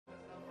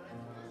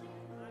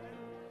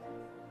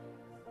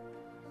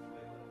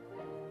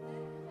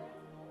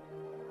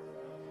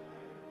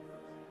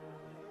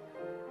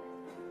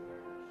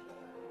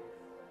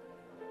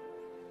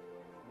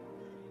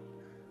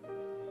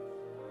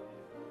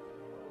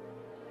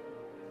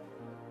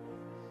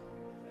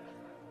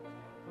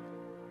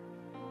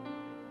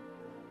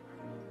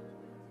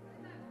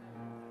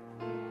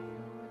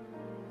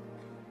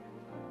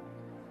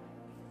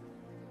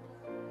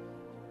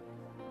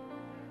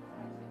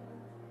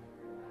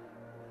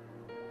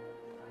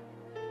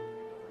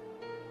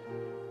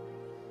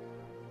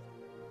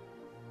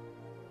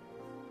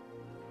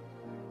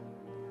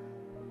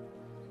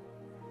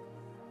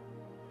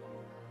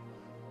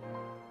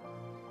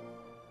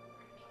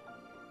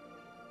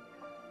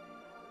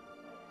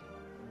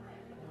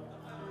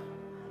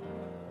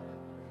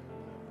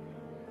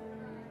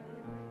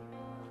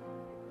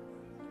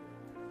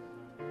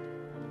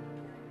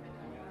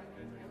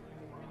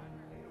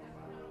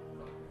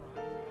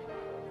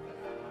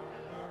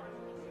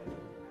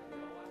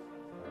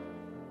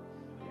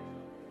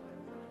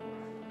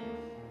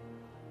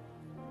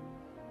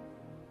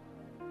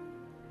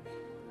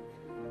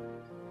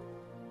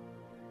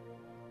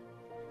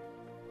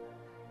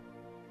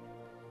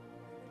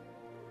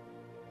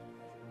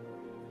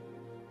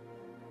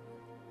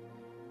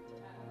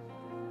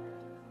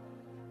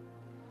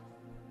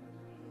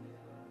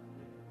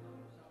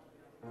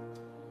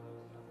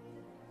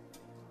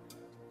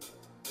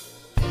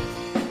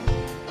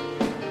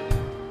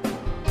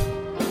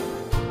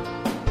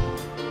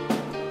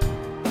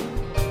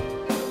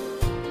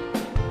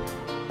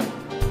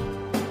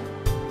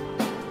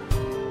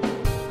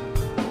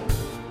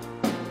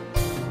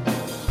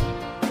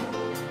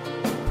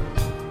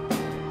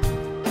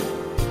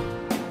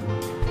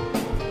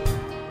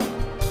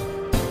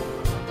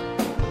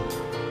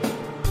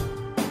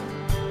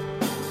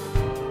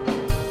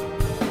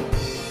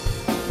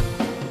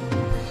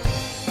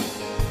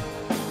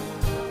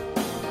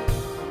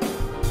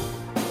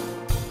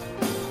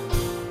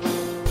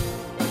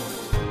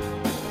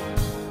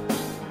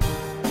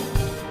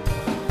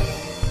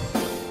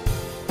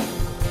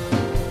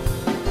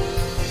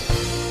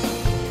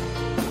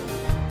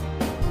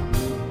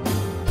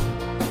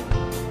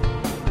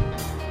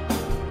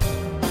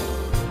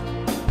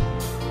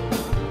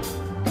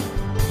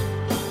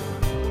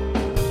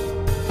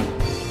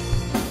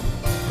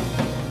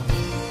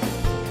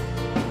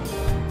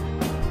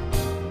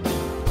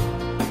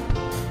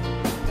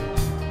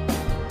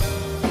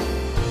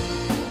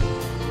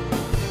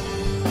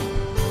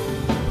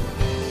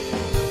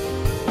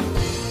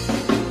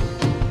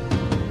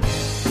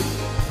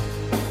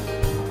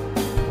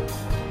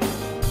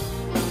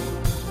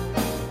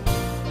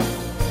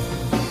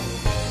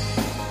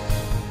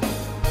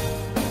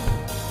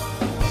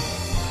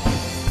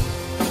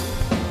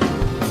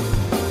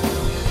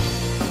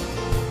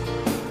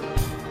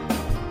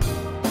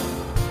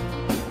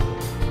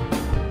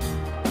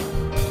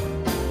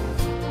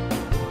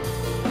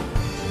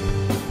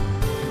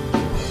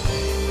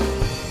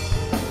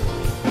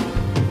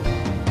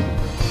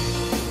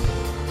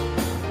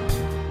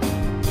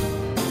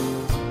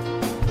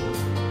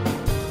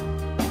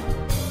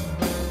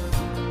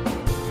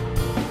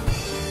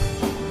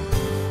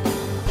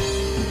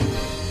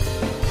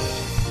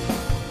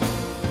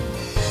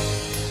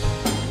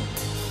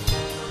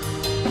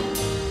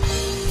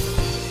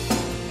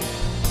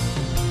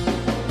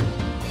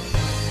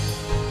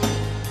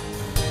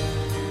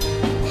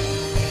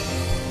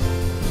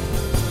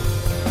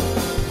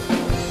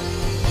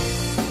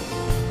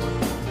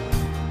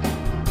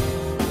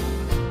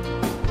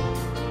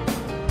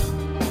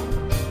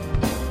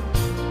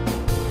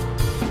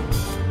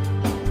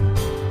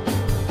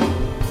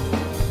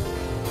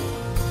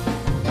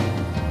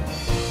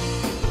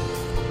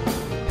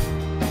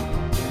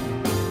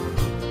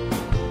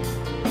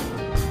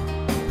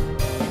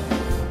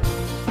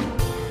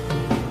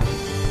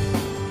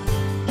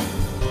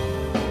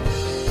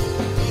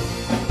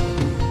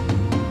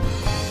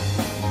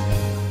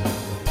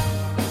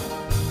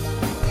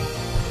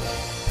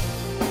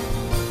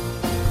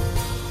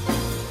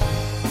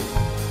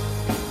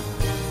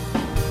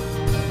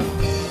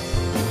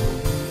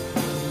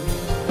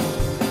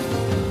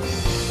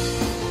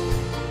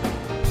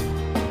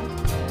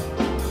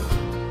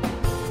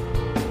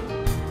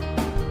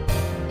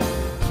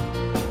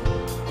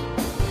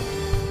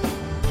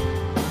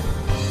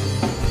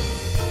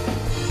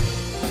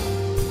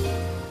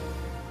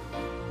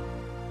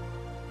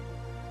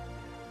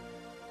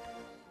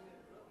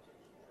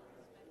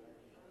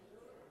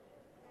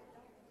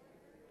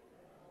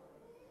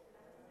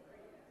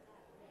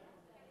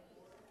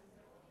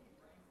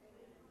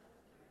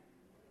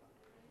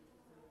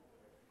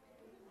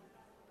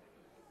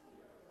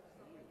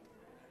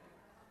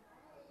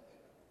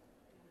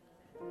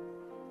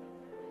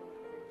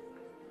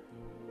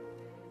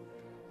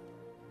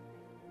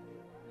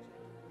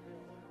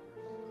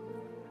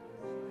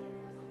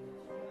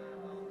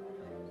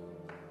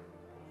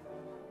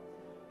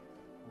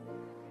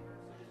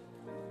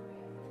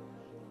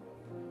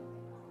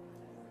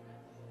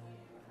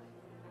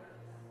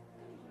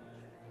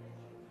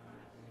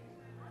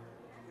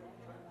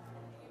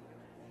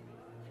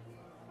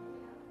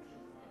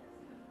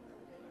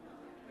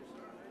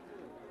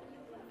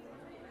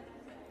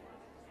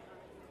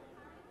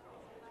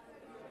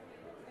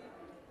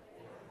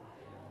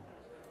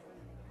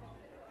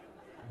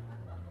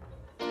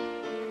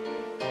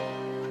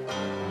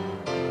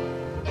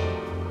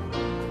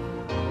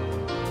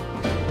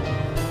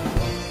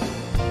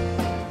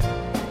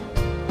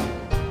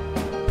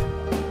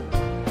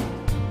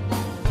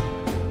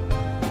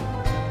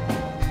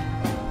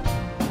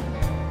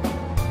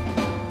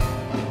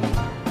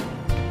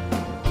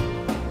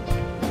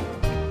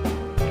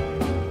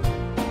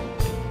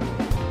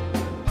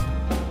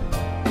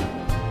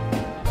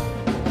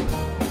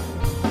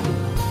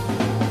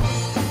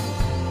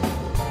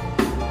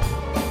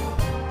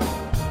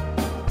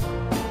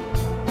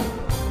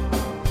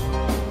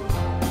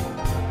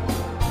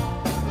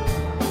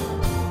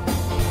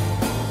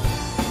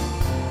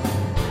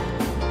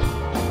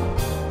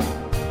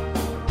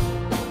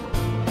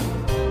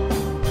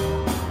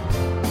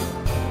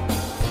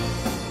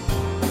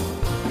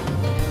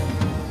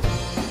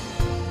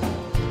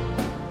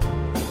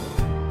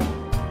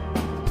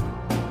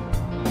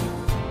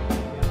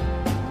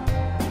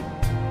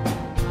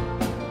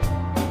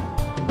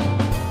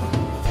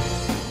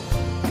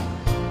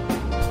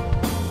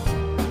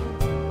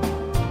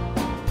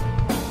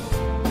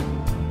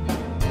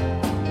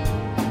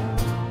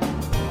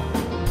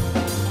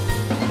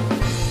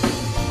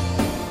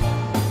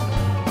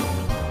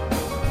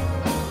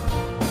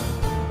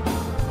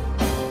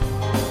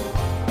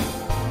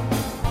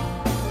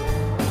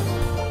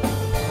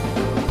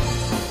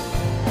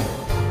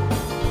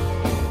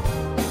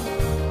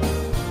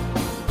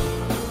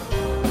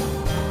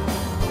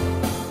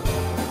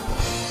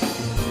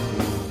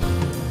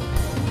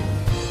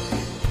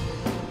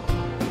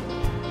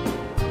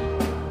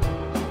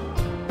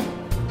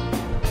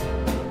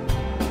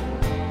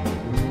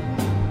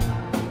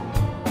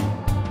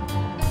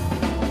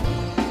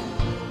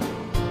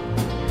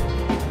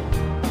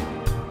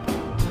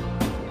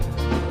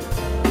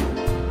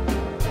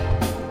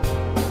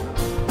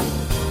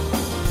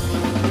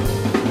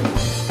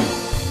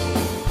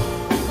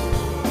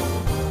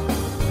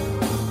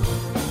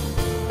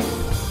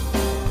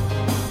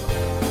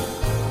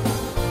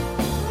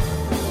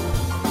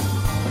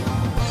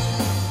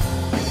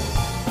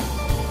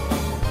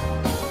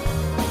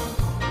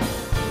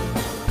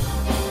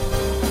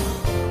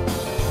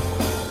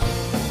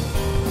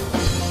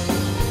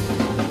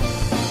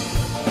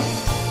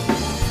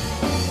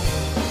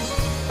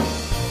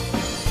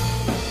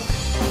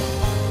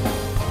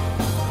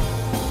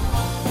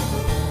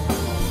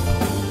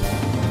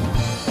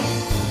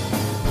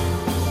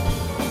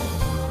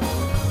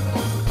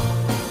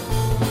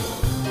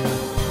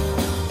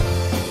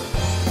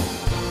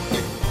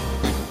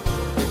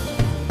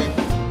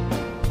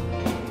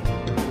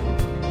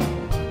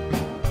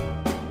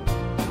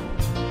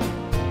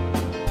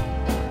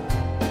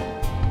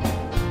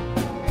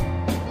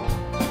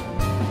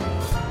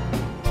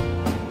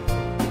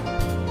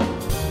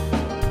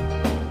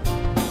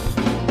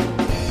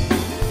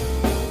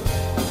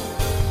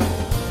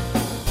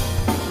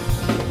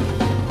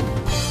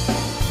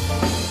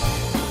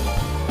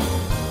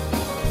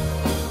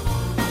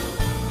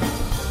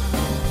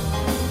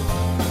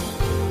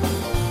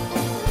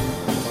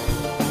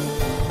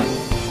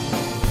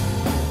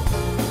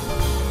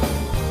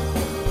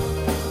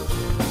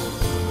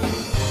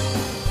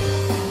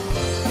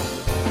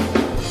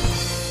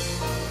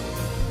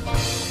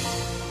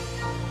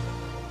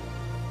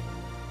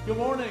Good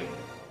morning.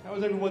 How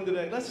is everyone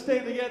today? Let's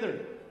stand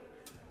together.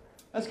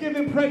 Let's give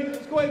him praise.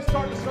 Let's go ahead and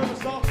start the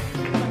service off.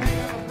 We're going to hang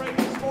out and praise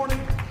this morning.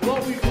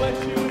 Lord, we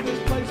bless you in this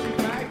place. We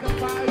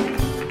magnify you.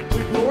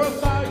 We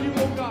glorify you,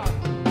 oh God.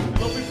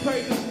 Lord, we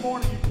pray this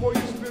morning. You pour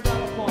your spirit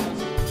out upon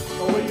us.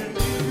 Lord, we need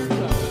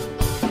yourself.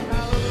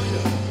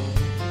 Hallelujah.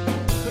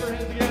 Put our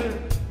hands together.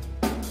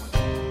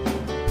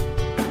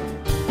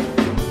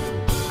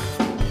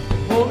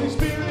 Holy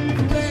Spirit,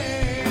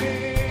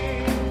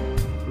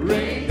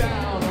 rain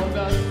down on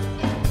us.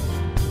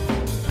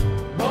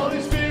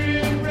 Holy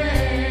Spirit,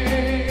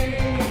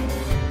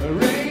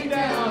 rain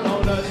down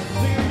on us.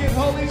 Sing it again,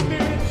 Holy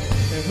Spirit,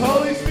 and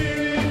Holy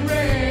Spirit,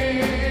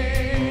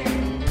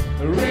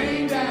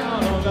 rain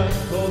down on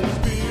us. Holy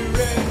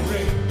Spirit,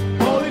 rain.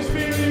 Holy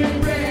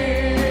Spirit,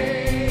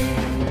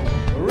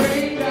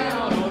 rain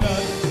down on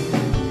us.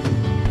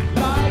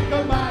 Like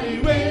a mighty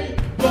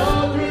wind,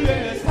 blow through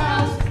this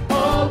house.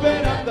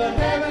 Open up the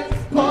heavens,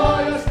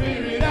 pour your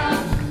spirit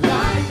out.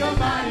 Like a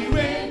mighty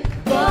wind,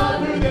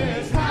 blow through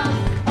this house.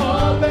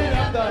 Open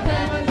up the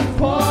heavens,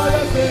 pour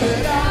your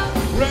spirit out.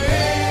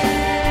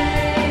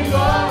 Rain,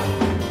 Lord,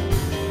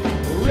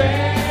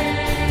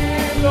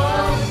 rain,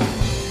 Lord.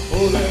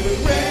 Oh, let it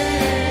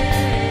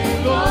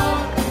rain,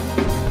 Lord,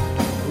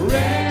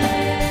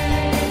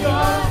 rain,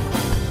 Lord.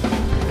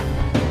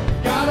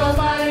 God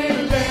Almighty,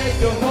 let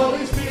your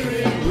Holy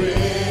Spirit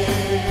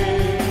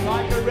rain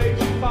like a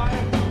raging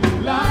fire.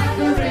 Like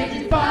a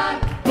raging fire,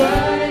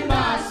 burning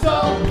my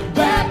soul.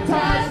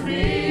 Baptize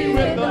me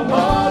with the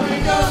Holy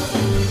Ghost.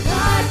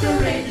 Like a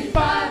raging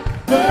fire,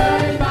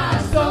 burning my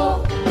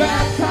soul.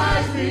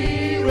 Baptize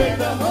me with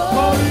the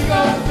Holy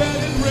Ghost. Let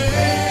it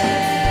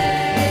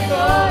rain,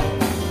 Lord.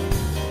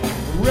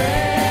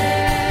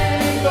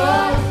 Rain,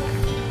 Lord.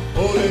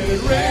 Oh, let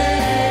it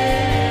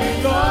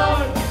rain,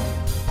 Lord.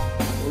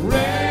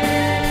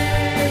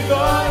 Rain,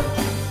 Lord.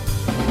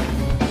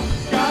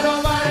 God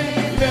Almighty,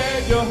 let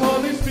your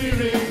Holy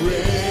Spirit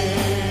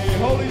rain.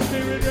 Holy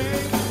Spirit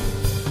rain.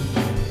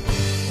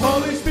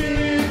 Holy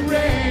Spirit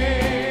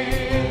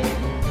rain.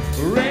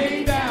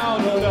 Rain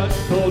down on us.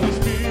 Holy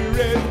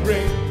Spirit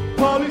rain.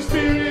 Holy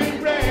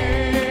Spirit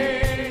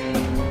rain.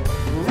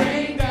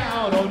 Rain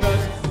down on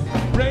us.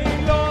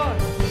 Rain, Lord.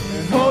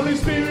 And Holy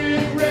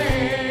Spirit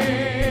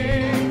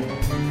rain.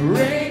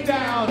 Rain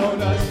down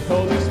on us.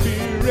 Holy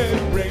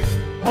Spirit rain.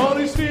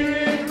 Holy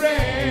Spirit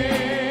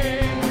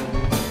rain.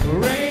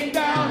 Rain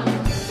down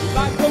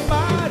like a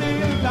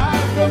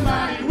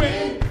mighty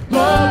wind.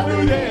 Blow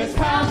through this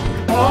house.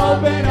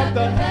 Open up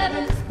the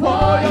heavens.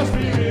 Pour your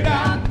spirit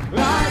out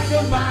like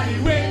a mighty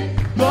wind.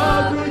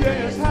 Blow through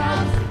this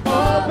house.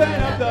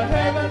 Open up the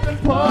heavens and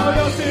pour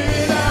your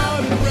spirit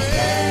out. And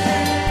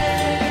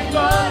rain,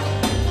 Lord.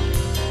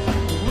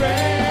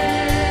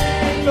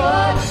 Rain,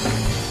 Lord.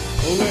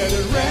 Oh, let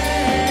it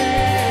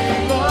rain,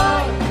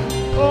 Lord.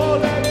 Oh,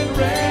 let it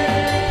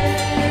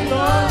rain,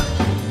 Lord.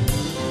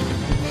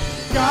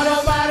 God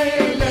Almighty,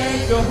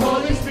 let the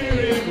Holy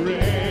Spirit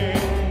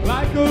rain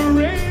like a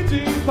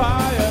raging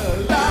fire,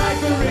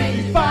 like a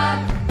raging fire,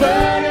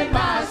 burning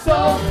my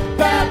soul.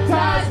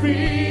 Baptize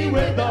me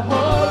with the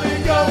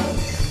Holy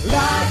Ghost,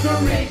 like a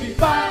raging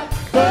fire,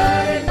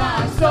 burning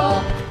my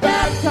soul.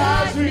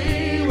 Baptize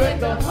me with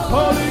the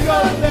Holy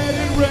Ghost. Let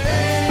it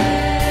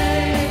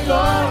rain,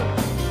 Lord.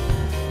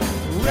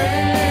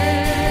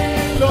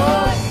 Rain,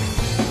 Lord.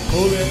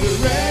 Oh, let it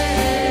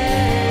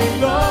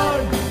rain,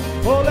 Lord.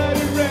 Oh, let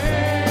it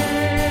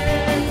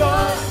rain,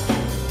 Lord.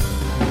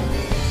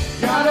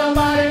 God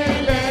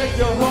Almighty, let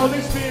your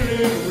Holy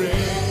Spirit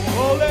rain.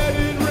 Oh, let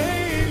it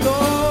rain,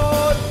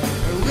 Lord.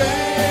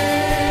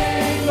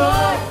 Rain,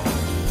 Lord.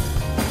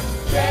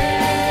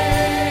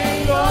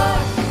 Rain,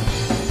 Lord.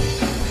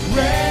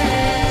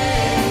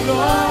 Rain,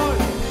 Lord.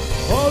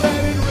 Oh,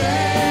 let it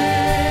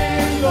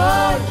rain,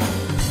 Lord.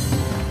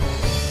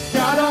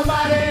 God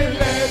Almighty,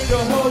 let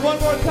your Holy. One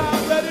more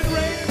time, let it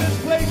rain in this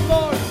place,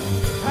 Lord.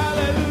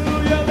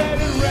 Hallelujah, let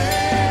it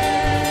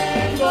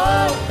rain,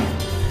 Lord.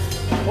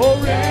 Oh,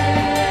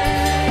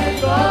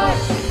 rain, Lord.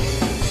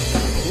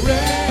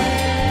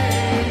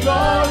 Rain,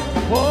 Lord.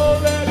 Oh,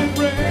 let it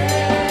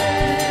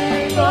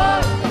rain,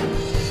 Lord.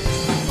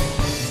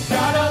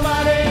 God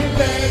Almighty,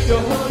 let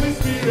your Holy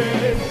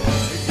Spirit.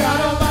 God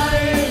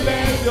Almighty,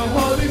 let your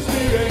Holy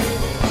Spirit.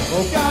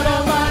 Oh, God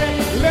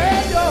Almighty,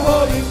 let your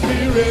Holy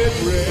Spirit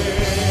rain.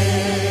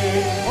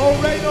 Oh,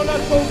 rain on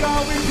us, oh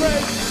God, we pray.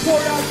 Pour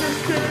out your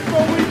spirit,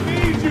 for we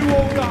need you,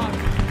 oh God.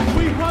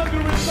 We hunger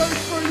and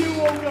thirst for you,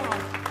 oh God.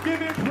 Give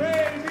him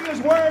praise, he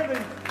is worthy.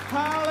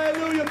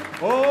 Hallelujah.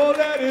 Oh,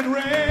 let it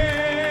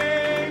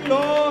rain,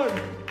 Lord.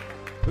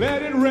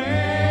 Let it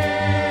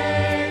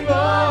rain,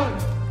 Lord.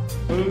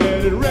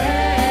 Let it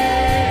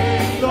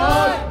rain,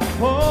 Lord.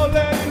 Oh,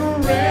 let it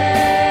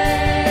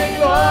rain,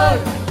 Lord.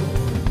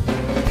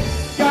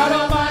 God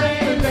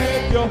Almighty,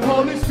 let your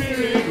Holy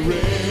Spirit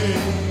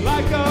rain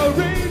like a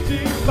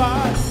raging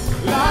fire,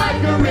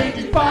 like a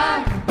raging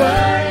fire,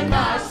 burn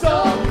my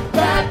soul.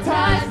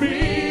 Baptize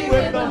me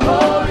with the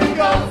Holy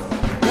Ghost,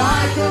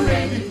 like a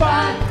raging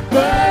fire,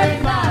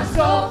 burn my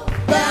soul.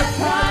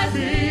 Baptize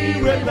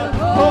me with the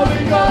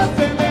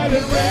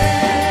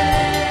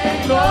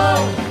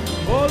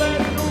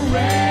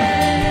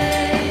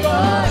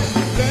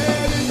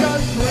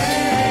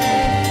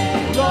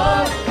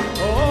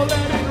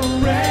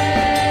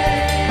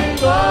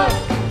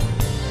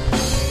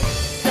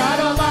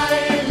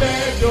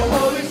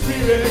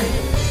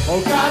Oh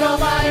God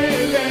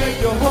Almighty,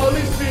 let your Holy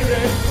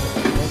Spirit,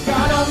 oh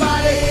God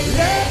Almighty,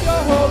 let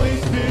your Holy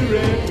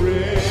Spirit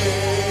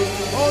reign.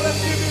 Oh, let's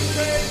give him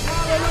praise.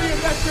 Hallelujah.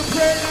 If that's your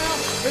prayer now,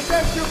 if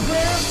that's your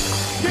prayer,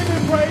 give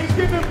him praise,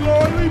 give him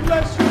glory. We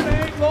bless your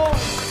name, Lord.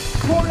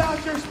 Pour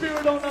out your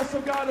spirit on us,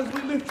 oh God, as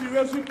we lift you,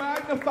 as we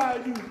magnify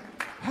you.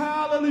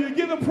 Hallelujah.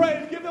 Give him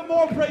praise. Give him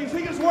more praise.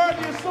 He is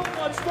worthy of so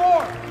much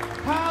more.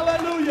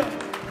 Hallelujah.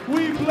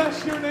 We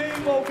bless your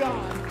name, oh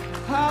God.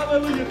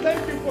 Hallelujah.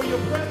 Thank you for your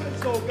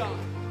presence, oh God.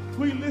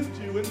 We lift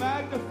you and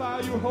magnify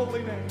your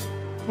holy name.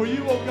 For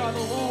you, oh God,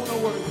 alone are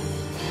worthy.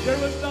 There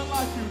is none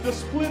like you. The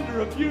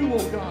splendor of you,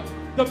 oh God.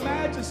 The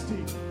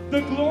majesty,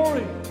 the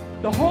glory,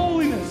 the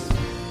holiness,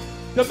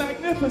 the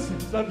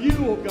magnificence of you,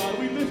 oh God.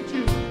 We lift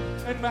you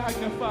and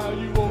magnify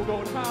you, oh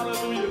God.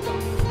 Hallelujah,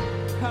 God.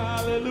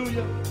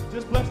 Hallelujah.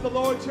 Just bless the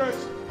Lord, church.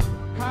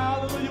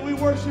 Hallelujah. We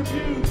worship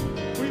you.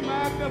 We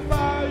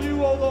magnify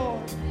you, oh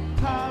Lord.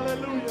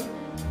 Hallelujah.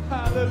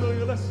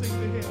 Hallelujah. Let's sing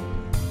to him.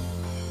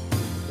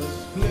 The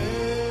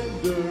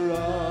splendor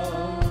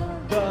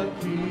of the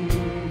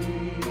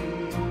King.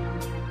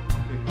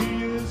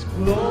 He is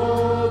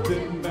clothed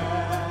in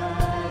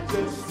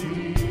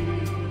majesty.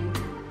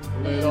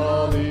 Let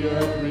all the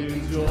earth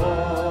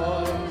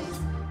rejoice.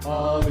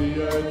 All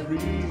the earth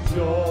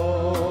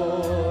rejoice.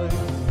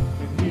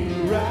 And he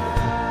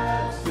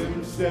wraps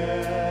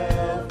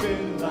himself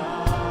in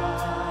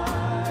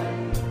light.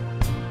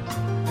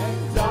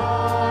 And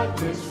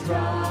darkness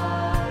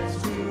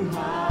tries to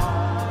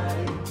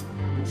hide.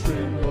 It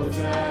trembles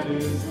at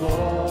his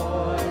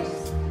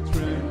voice.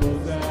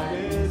 Trembles at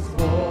his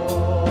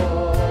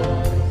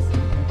voice.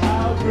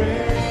 How great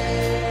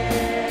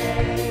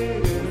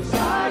is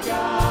our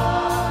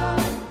God.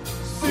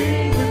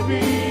 Sing with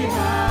me,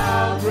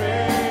 how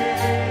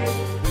great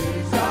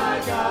is our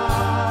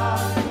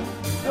God.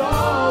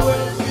 Oh,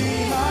 we'll see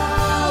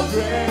how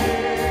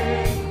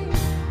great,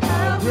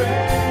 how great.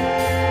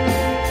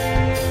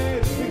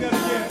 Sing that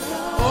again.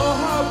 Oh,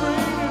 how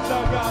great is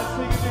our God.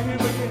 Sing it to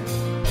him again.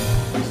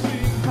 We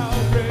sing how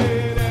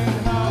great and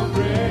how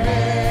great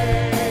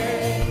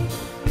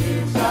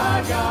is our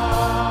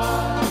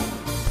God.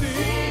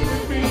 Sing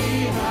with me,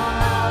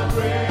 how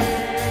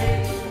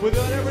great. With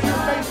whatever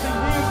you're facing,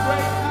 he is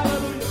great.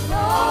 Hallelujah.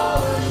 Oh,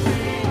 we'll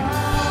see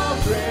how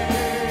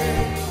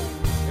great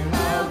and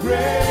how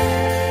great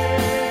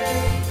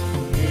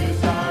is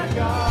our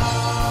God.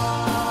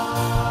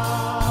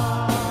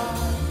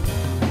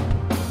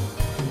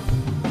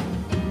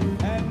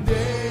 And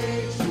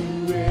age to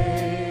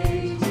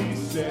age he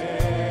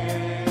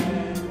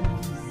stands,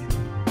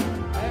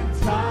 and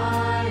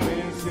time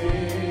is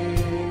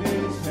in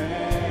his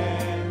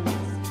hands,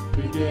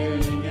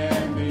 beginning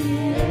and the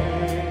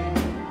end,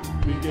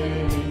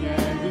 beginning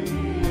and the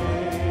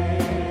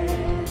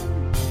end.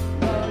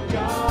 The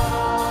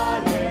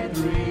Godhead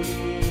three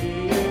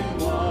in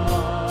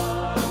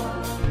one.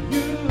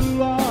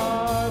 You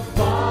are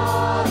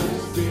Father,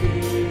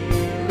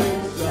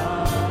 Spirit,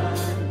 Son,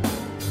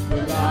 the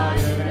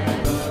Lion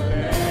and the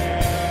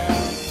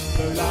Lamb,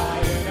 the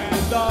Lion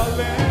and the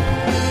Lamb.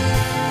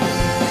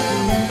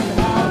 And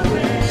how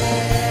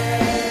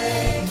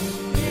great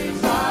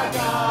is our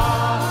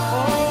God.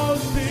 Oh,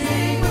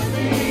 sing with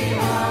me,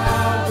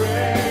 how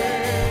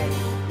great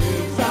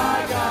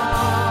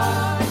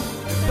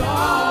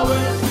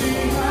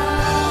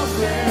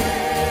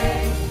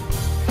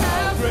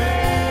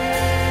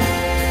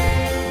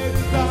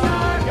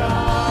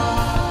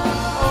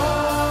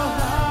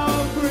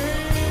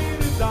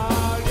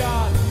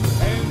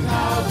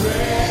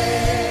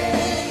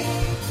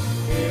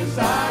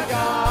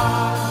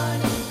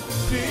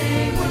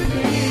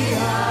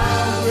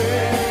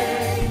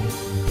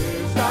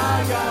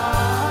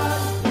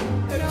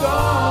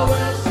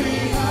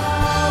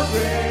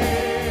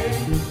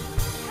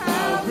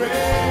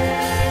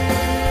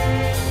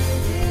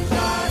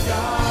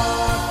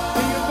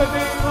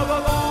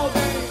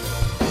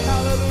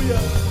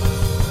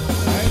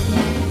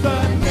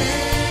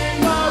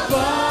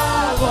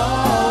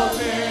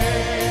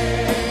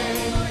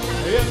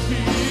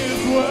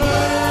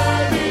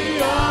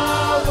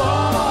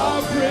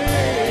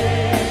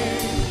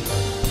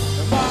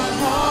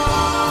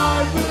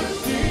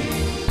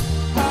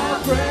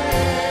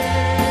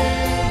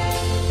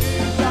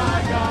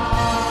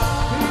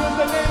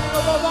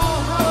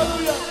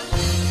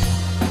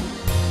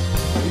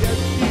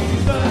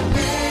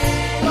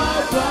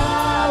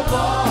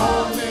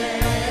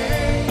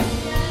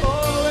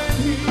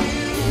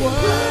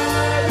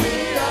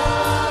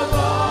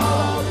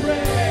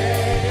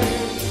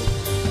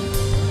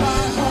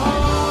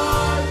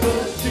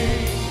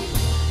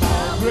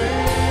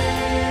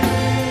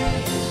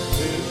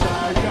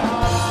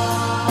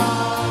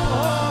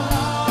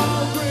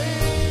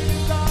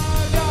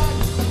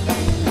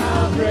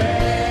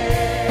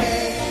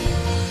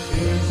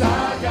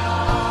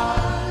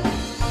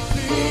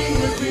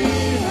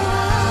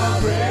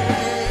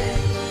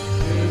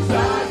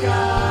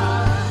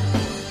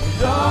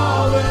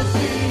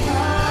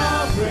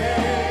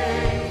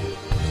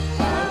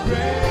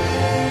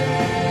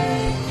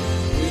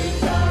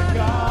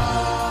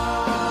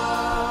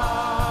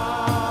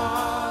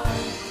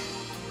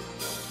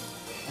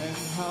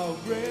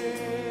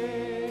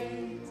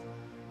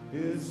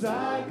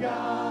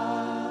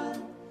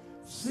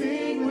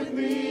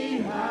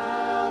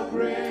how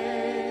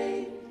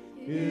great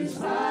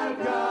is our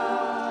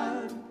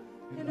God,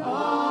 and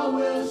all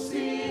will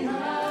see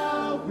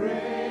how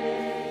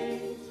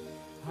great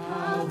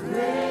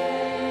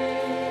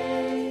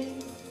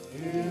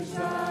is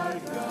our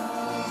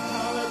God.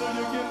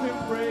 Hallelujah. Give him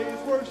praise.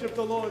 Worship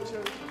the Lord,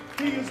 church.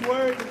 He is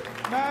worthy.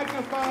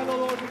 Magnify the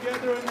Lord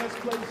together in this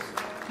place.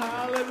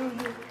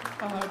 Hallelujah.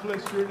 I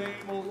bless your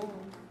name, O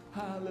Lord.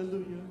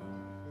 Hallelujah.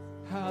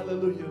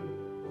 Hallelujah.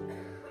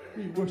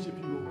 We worship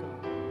you, O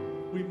God.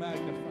 We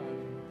magnify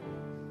you.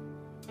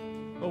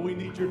 Oh, we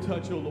need your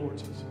touch, O Lord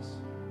Jesus.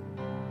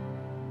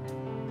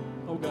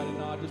 Oh God,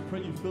 and I just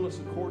pray you fill us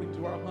according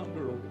to our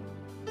hunger, O God.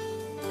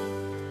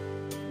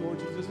 Lord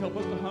Jesus, help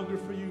us to hunger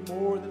for you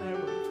more than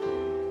ever.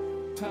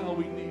 How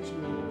we need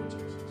you, O Lord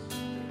Jesus.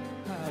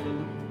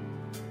 Hallelujah.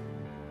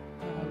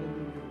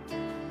 Hallelujah.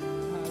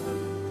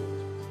 Hallelujah,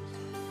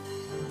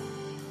 Jesus.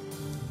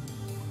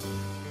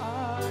 I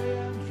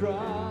am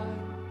dry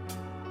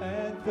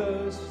and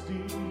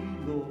thirsty,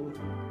 Lord.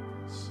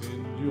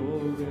 Send your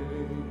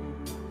rain.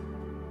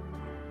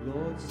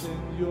 Lord,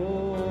 send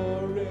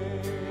your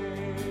rain.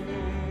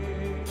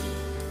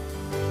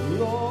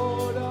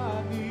 Lord,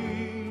 I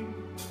need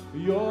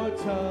your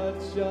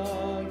touch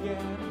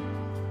again.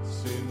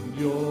 Send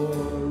your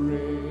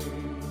rain.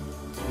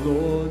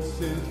 Lord,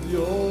 send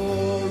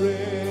your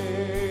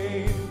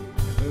rain.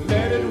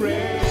 Let it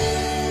rain.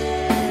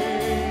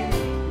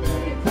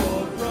 Let it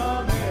pour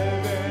from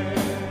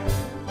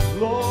heaven.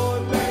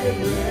 Lord, let it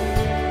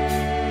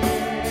rain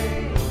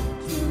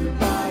to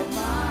revive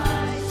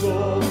my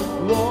soul.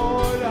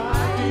 Lord, I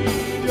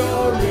need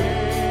your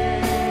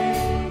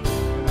rain.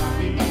 And I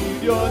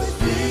need your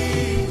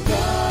streams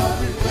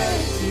of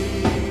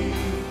refreshing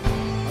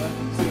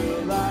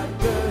until I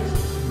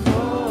thirst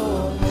no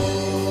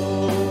more.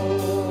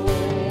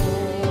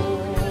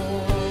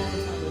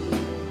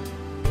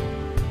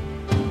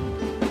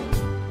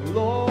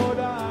 Lord,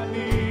 I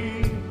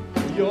need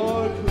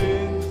your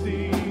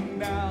cleansing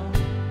now.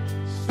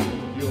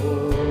 Send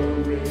your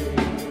rain.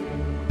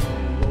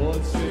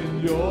 Lord,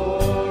 send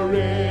your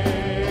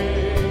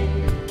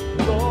rain.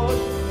 Lord,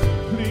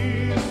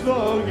 please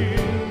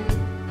forgive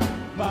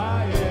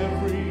my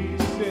every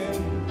sin.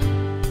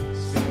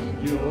 Send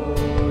your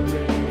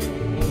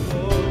rain.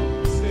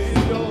 Lord, send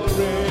your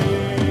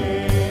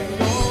rain.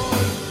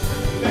 Lord,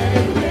 let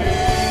it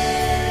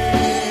rain.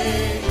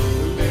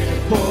 Let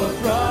it pour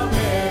from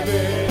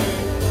heaven.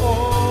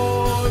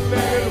 Oh,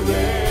 let it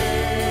rain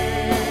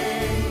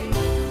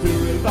to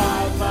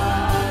revive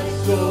my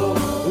soul.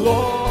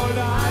 Lord, I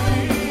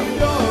need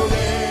your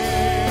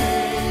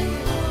rain.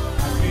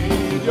 I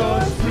need your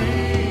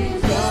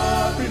streams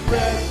of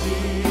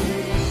refreshing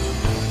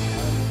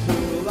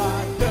until I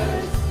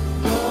thirst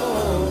no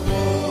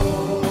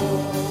more.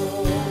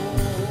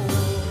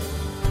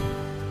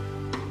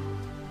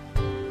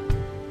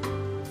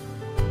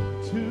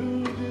 To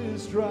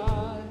this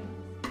dry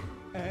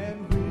and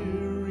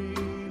weary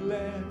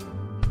land,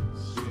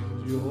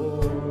 send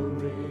your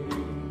rain.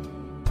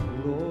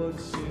 Lord,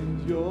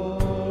 send your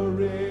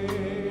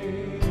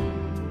rain.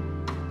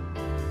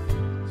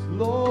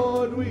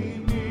 Lord, we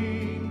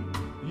need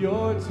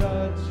your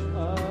touch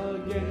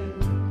again.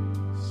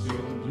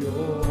 Send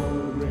your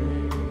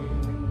rain.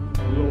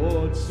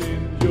 Lord,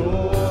 send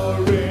your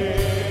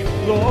rain.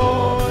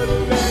 Lord,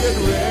 let it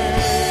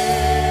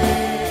rain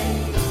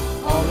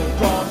all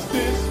across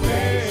this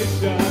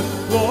nation.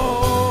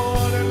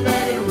 Lord,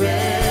 let it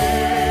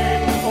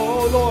rain.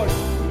 Oh Lord,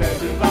 let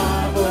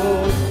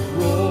revivals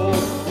roll.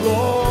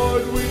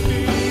 Lord, we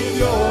need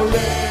your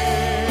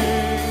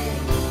rain.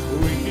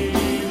 We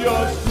need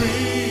your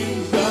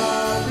streams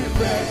of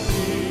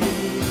refreshing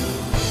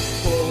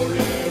for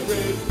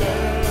every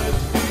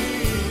thirsty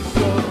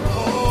soul.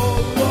 Oh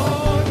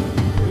Lord,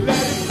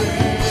 let it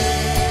rain.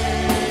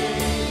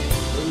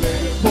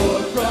 Let it pour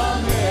from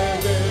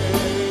heaven.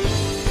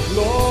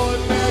 Lord,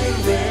 let it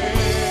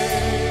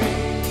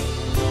rain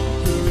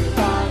to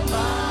revive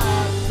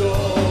my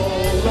soul.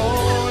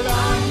 Lord, I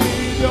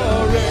need your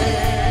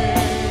rain.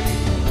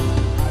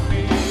 I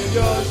need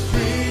your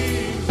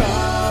streams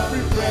of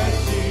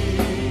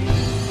refreshing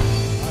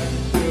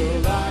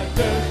until I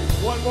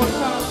thirst. One more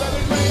time, let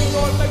it rain,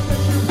 Lord. Make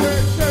this your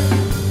prayer, church.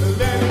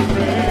 Let it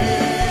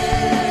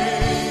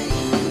rain.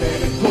 Let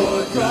it pour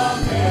from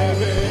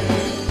heaven.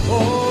 Oh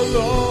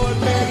Lord,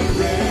 let it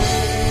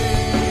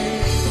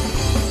rain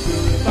to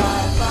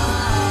revive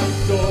my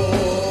soul.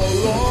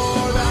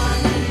 Lord, I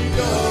need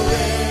your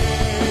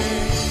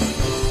rain.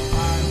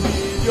 I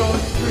need your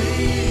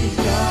streams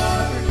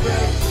of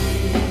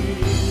refreshing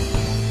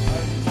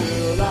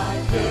until I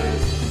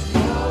thirst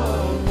no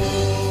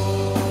more.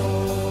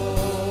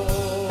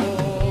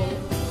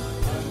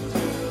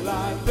 Until I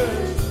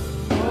thirst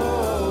no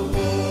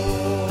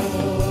more.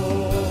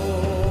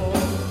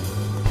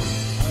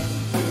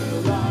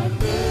 Until I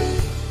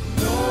thirst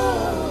no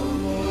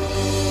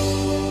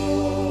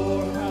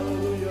more.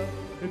 Hallelujah.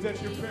 If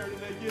that's your prayer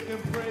today, give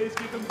him praise,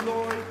 give him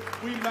glory.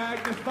 We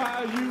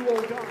magnify you,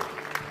 oh God.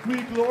 We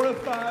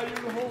glorify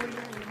your holy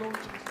name, Lord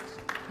Jesus.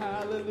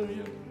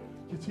 Hallelujah.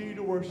 Continue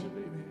to worship,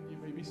 amen. You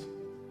may please.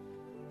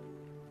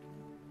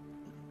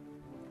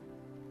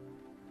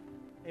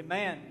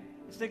 Amen.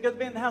 Isn't it good to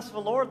be in the house of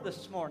the Lord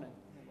this morning?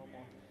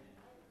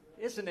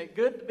 Isn't it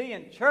good to be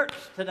in church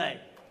today?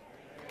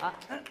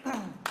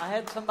 I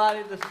had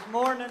somebody this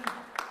morning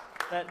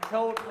that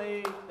told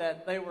me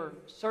that they were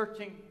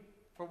searching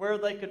for where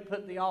they could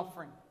put the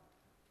offering.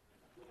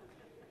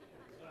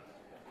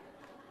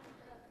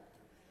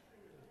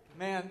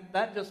 Man,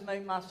 that just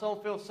made my soul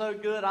feel so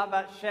good, I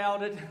about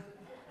shouted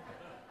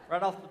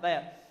right off the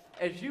bat.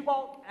 As you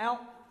walk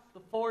out the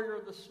foyer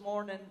this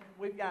morning,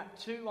 we've got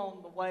two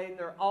on the way.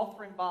 They're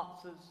offering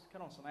boxes.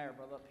 Come on some air,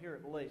 brother, up here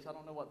at least. I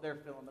don't know what they're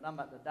feeling, but I'm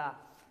about to die.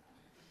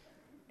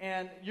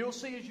 And you'll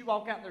see as you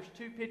walk out, there's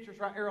two pictures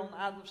right here on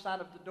either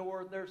side of the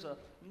door. There's a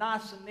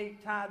nice and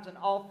neat tithes and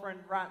offering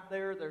right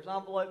there. There's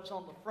envelopes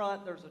on the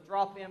front. There's a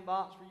drop-in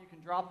box where you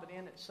can drop it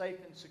in. It's safe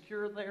and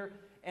secure there.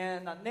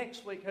 And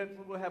next week,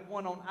 hopefully, we'll have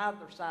one on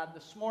either side.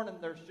 This morning,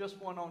 there's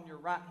just one on your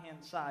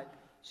right-hand side.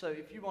 So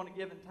if you want to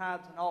give in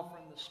tithes and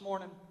offering this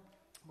morning,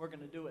 we're going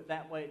to do it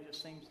that way. It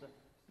just seems to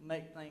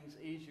make things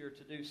easier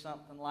to do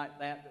something like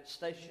that that's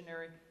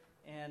stationary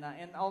and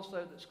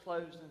also that's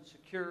closed and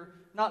secure.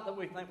 Not that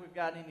we think we've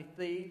got any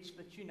thieves,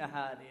 but you know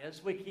how it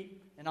is. We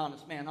keep an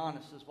honest man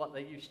honest is what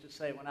they used to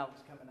say when I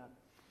was coming up.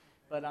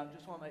 But I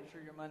just want to make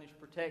sure your money's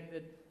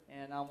protected,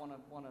 and I want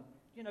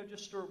to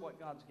just steward what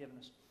God's given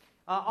us.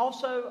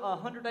 Also,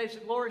 100 Days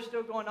of Glory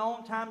still going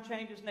on. Time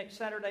changes next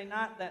Saturday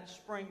night. That's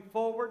spring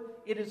forward.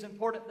 It is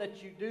important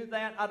that you do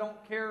that. I don't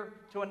care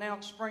to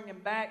announce springing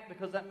back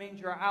because that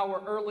means you're an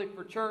hour early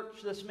for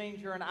church. This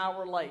means you're an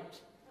hour late.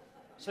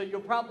 So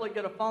you'll probably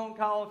get a phone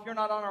call. If you're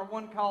not on our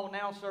one call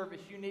now service,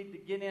 you need to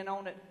get in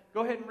on it.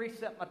 Go ahead and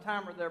reset my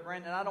timer there,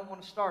 Brandon. I don't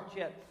want to start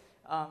yet.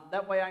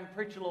 That way I can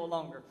preach a little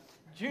longer.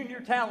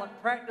 Junior talent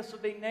practice will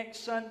be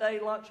next Sunday.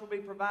 Lunch will be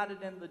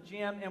provided in the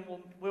gym, and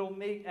we'll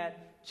meet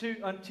at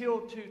 2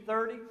 until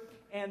 2:30.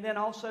 And then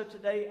also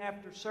today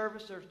after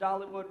service, there's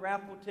Dollywood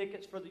raffle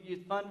tickets for the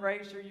youth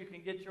fundraiser. You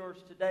can get yours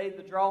today.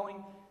 The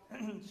drawing,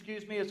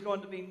 is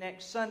going to be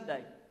next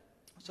Sunday.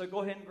 So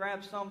go ahead and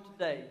grab some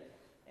today.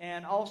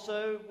 And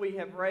also, we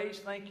have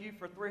raised, thank you,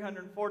 for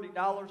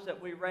 $340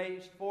 that we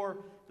raised for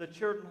the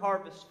Children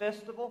Harvest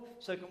Festival.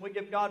 So can we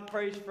give God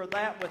praise for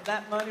that? With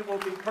that money, we'll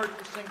be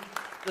purchasing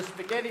the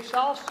spaghetti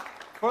sauce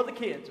for the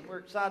kids. And we're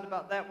excited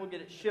about that. We'll get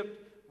it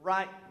shipped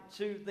right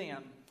to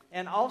them.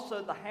 And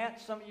also the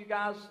hats. Some of you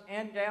guys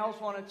and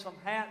gals wanted some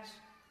hats.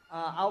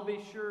 I'll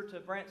be sure to,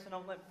 Branson,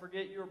 don't let me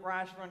forget you or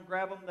Bryce, run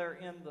grab them. They're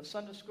in the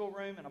Sunday school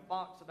room in a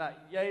box about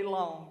yay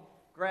long.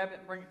 Grab it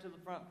and bring it to the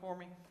front for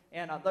me.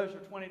 And those are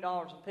 $20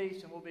 a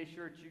piece, and we'll be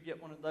sure that you get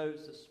one of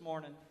those this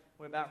morning.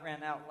 We about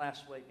ran out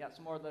last week. Got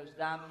some more of those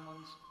diamond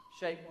ones,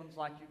 shaped ones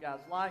like you guys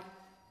like,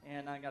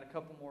 and I got a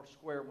couple more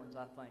square ones,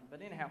 I think.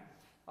 But anyhow,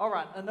 all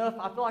right, enough.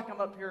 I feel like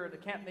I'm up here at a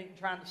camp meeting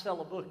trying to sell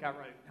a book I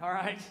wrote, all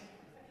right?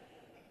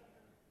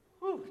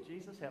 Whew,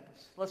 Jesus help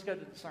us. Let's go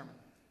to the sermon.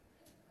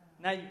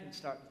 Now you can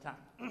start the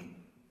time.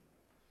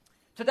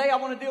 Today I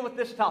want to deal with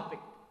this topic,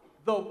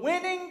 the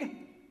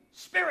winning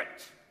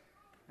spirit.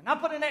 And I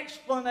put an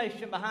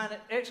exclamation behind it,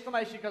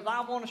 exclamation, because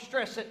I want to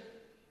stress it,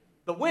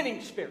 the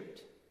winning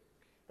spirit.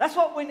 That's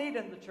what we need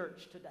in the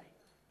church today.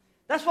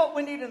 That's what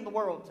we need in the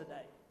world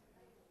today.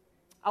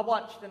 I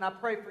watched and I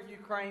pray for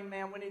Ukraine,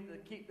 man. We need to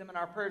keep them in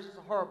our prayers. It's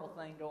a horrible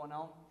thing going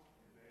on.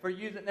 For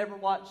you that never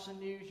watch the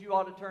news, you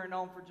ought to turn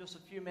on for just a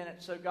few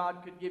minutes so God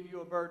could give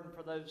you a burden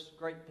for those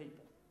great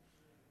people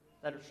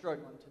that are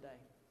struggling today.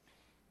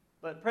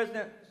 But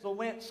President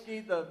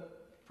Zelensky, the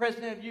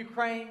president of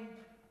Ukraine,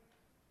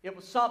 it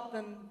was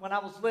something when I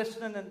was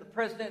listening, and the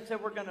president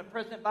said,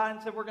 President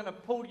Biden said, we're going to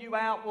pull you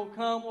out. We'll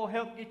come. We'll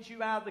help get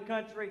you out of the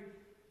country.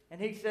 And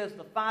he says,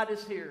 the fight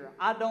is here.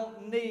 I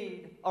don't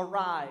need a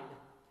ride.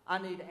 I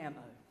need ammo.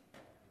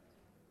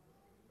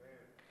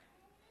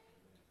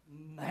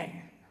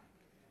 Man.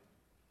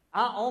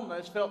 I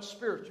almost felt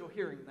spiritual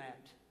hearing that.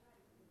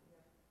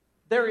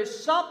 There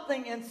is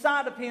something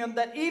inside of him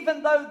that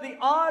even though the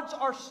odds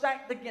are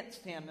stacked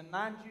against him, and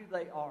mind you,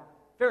 they are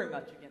very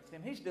much against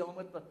him. He's dealing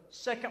with the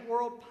second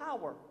world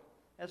power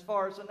as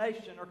far as a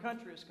nation or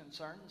country is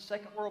concerned. The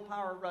second world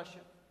power, Russia,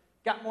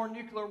 got more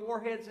nuclear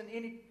warheads than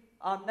any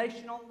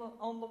nation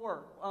on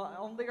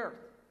the earth.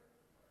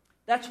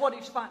 That's what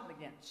he's fighting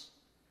against.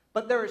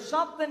 But there is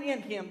something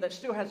in him that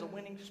still has a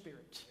winning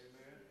spirit.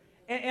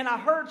 And I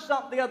heard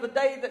something the other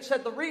day that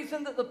said the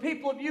reason that the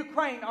people of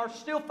Ukraine are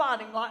still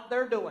fighting like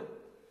they're doing,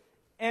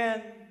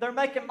 and they're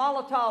making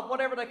Molotov,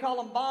 whatever they call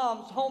them,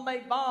 bombs,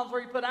 homemade bombs,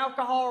 where you put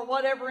alcohol or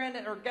whatever in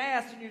it, or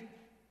gas, and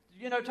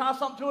you tie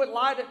something to it,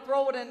 light it,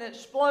 throw it, and it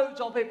explodes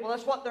on people.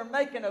 That's what they're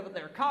making over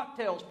there,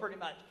 cocktails pretty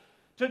much.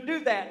 To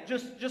do that,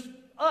 just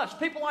us,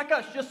 people like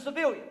us, just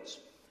civilians.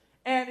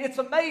 And it's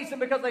amazing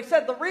because they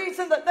said the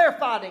reason that they're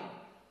fighting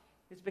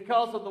is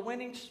because of the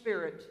winning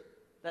spirit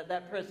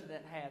that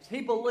president has. He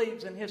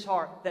believes in his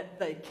heart that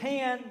they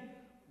can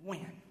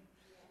win.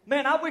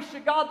 Man, I wish to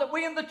God that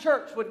we in the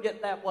church would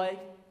get that way.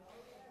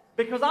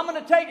 Because I'm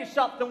going to tell you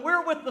something.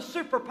 We're with the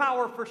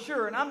superpower for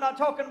sure. And I'm not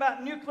talking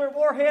about nuclear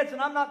warheads,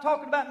 and I'm not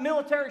talking about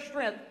military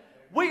strength.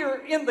 We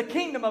are in the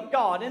kingdom of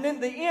God. And in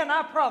the end,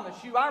 I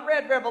promise you, I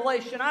read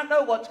Revelation. I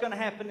know what's going to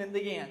happen in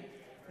the end.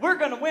 We're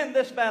going to win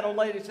this battle,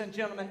 ladies and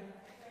gentlemen.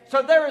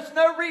 So there is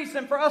no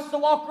reason for us to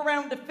walk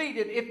around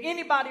defeated. If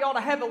anybody ought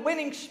to have a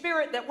winning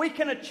spirit that we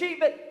can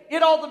achieve it,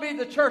 it ought to be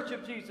the Church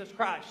of Jesus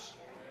Christ.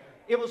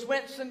 It was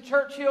Winston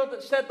Churchill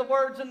that said the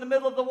words in the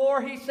middle of the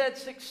war. He said,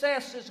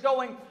 success is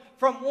going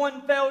from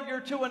one failure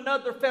to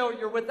another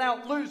failure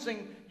without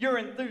losing your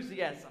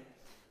enthusiasm.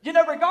 You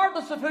know,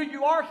 regardless of who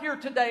you are here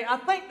today, I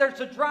think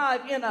there's a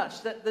drive in us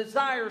that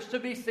desires to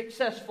be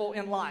successful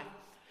in life.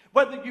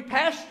 Whether you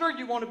pastor,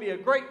 you want to be a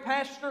great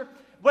pastor.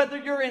 Whether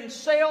you're in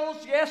sales,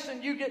 yes,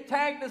 and you get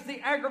tagged as the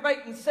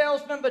aggravating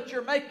salesman, but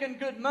you're making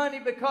good money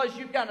because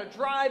you've got a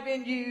drive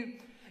in you.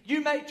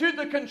 You may, to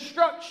the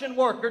construction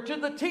worker, to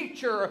the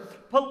teacher,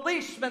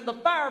 policeman, the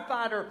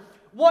firefighter,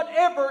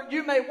 whatever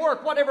you may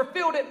work, whatever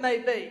field it may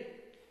be.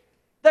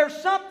 There's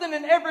something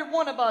in every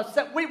one of us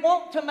that we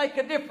want to make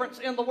a difference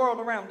in the world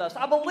around us.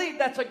 I believe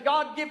that's a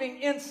God-given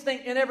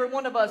instinct in every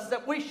one of us,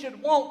 that we should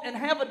want and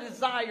have a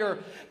desire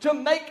to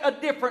make a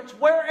difference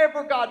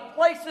wherever God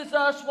places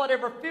us,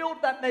 whatever field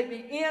that may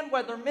be in,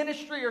 whether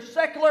ministry or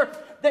secular,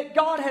 that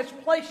God has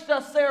placed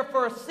us there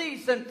for a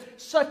season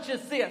such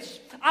as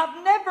this.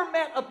 I've never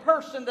met a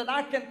person that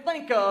I can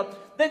think of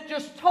that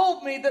just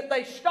told me that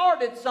they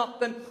started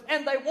something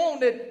and they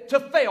wanted to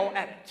fail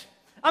at it.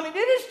 I mean, it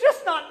is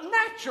just not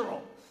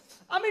natural.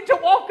 I mean, to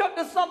walk up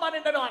to somebody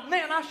and they're like,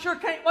 man, I sure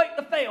can't wait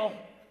to fail.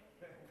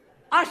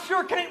 I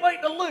sure can't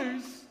wait to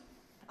lose.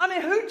 I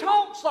mean, who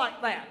talks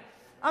like that?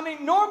 I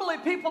mean, normally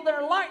people that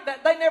are like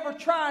that, they never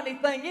try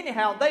anything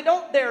anyhow. They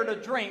don't dare to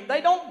dream.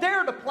 They don't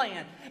dare to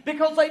plan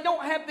because they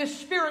don't have this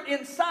spirit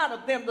inside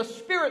of them. The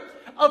spirit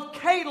of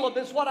Caleb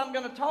is what I'm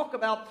going to talk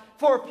about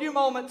for a few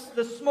moments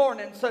this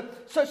morning.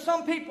 So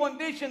some people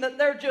envision that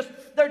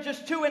they're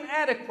just too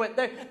inadequate.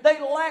 They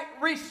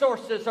lack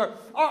resources or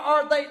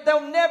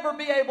they'll never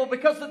be able,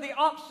 because of the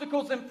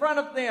obstacles in front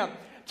of them,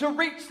 to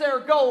reach their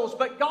goals.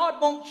 But God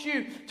wants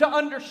you to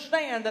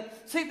understand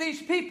that, see,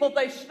 these people,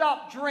 they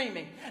stop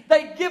dreaming.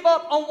 They give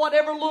up on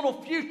whatever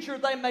little future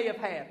they may have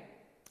had.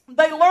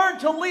 They learn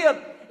to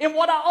live in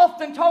what I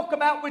often talk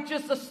about, which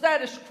is the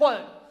status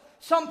quo.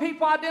 Some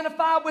people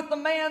identify with the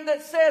man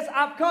that says,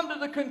 I've come to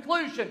the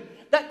conclusion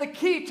that the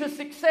key to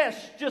success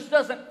just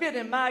doesn't fit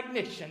in my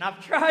ignition.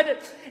 I've tried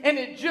it and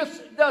it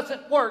just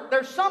doesn't work.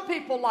 There's some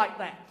people like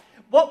that.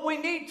 What we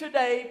need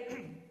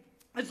today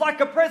is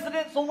like a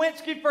President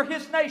Zelensky for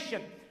his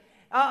nation.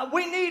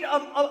 We need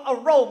a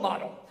role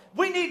model.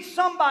 We need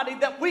somebody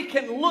that we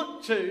can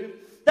look to,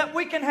 that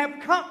we can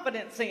have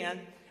confidence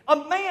in. A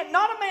man,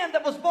 not a man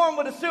that was born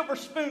with a silver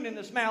spoon in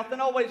his mouth and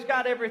always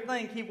got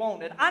everything he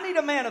wanted. I need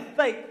a man of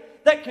faith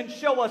that can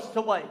show us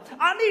the way.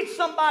 I need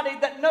somebody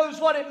that knows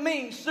what it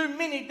means through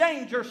many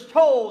dangers,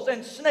 toils,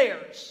 and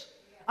snares.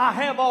 I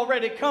have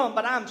already come,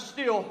 but I'm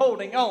still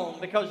holding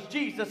on because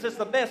Jesus is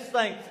the best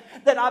thing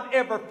that I've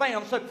ever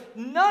found. So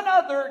none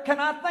other can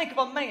I think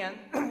of a man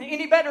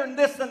any better than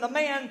this than the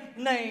man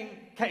named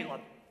Caleb.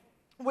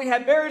 We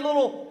have very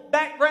little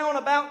background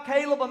about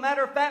Caleb. A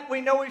matter of fact, we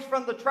know he's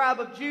from the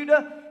tribe of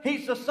Judah.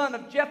 He's the son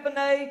of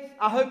Jephunneh.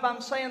 I hope I'm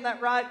saying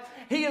that right.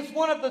 He is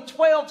one of the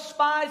 12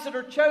 spies that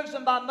are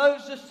chosen by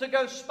Moses to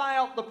go spy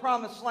out the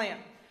promised land.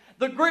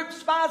 The group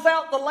spies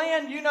out the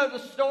land, you know the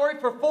story,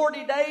 for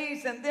 40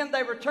 days, and then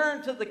they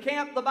return to the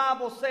camp, the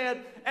Bible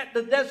said, at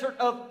the desert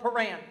of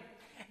Paran.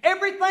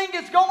 Everything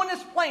is going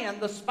as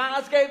planned. The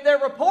spies gave their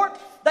report.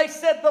 They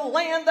said the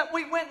land that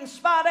we went and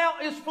spied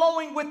out is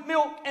flowing with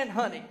milk and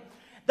honey.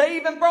 They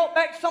even brought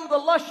back some of the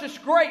luscious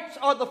grapes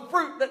or the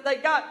fruit that they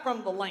got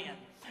from the land.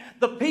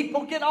 The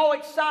people get all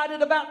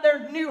excited about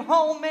their new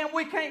home. Man,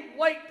 we can't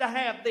wait to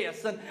have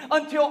this. And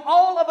until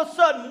all of a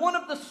sudden, one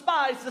of the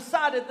spies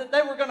decided that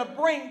they were going to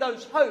bring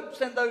those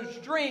hopes and those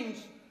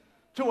dreams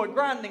to a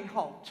grinding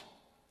halt.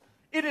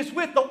 It is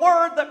with the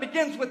word that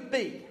begins with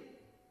B.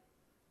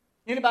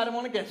 Anybody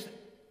want to guess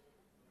it?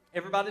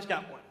 Everybody's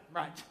got one,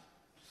 right?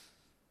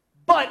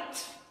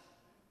 But,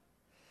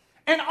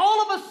 and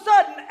all of a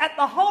sudden, at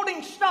the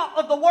halting stop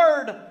of the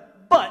word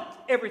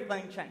but,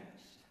 everything changed.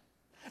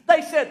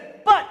 They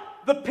said, but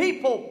the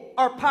people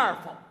are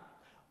powerful.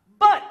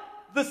 But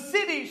the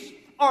cities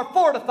are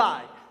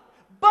fortified.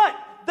 But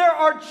there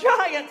are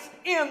giants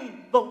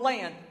in the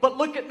land. But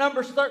look at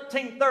Numbers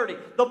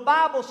 13:30. The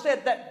Bible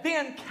said that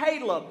then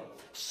Caleb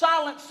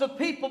silenced the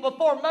people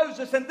before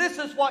Moses. And this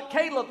is what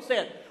Caleb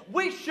said.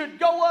 We should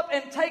go up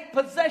and take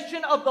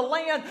possession of the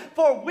land,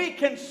 for we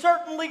can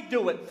certainly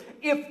do it.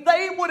 If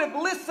they would have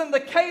listened to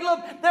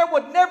Caleb, there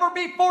would never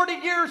be 40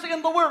 years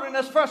in the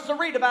wilderness for us to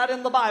read about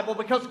in the Bible,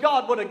 because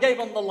God would have gave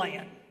them the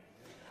land.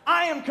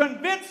 I am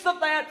convinced of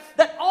that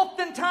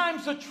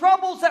oftentimes the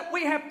troubles that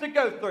we have to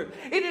go through,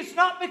 it is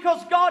not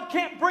because God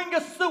can't bring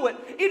us through it.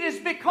 It is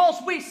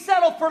because we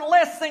settle for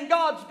less than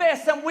God's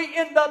best and we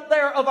end up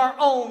there of our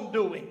own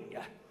doing.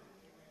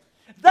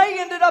 They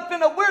ended up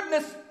in a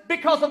wilderness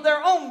because of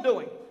their own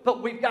doing.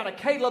 But we've got a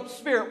Caleb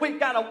spirit. We've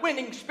got a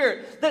winning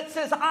spirit that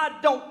says, I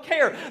don't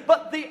care.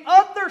 But the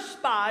other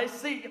spies,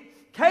 see,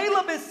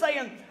 Caleb is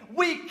saying,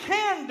 we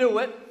can can do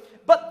it,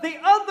 but the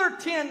other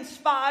 10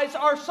 spies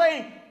are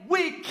saying,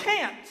 we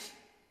can't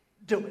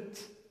do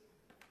it.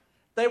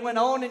 They went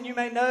on, and you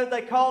may know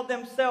they called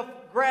themselves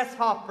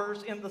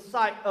grasshoppers in the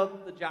sight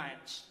of the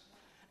giants.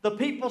 The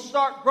people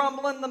start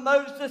grumbling to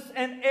Moses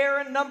and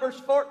Aaron.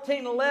 Numbers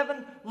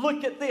 14:11.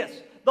 Look at this.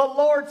 The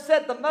Lord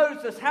said to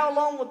Moses, how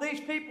long will these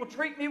people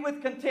treat me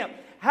with contempt?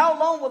 How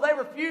long will they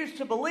refuse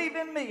to believe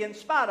in me in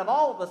spite of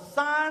all the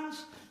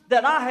signs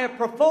that I have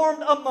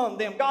performed among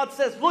them? God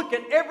says, look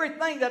at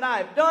everything that I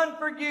have done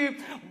for you.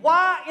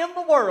 Why in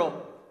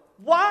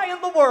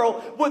the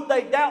world would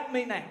they doubt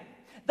me now?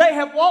 They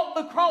have walked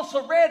across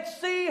the Red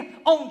Sea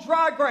on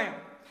dry ground.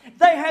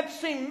 They have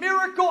seen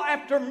miracle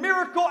after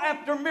miracle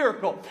after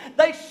miracle.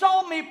 They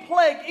saw me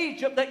plague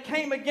Egypt that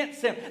came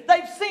against them.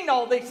 They've seen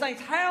all these things.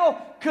 How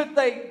could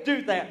they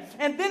do that?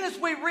 And then as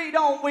we read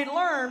on, we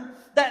learn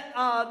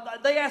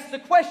that they asked the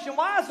question,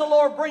 why is the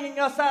Lord bringing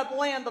us out of the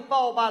land to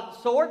fall by the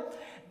sword?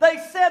 They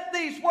said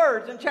these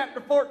words in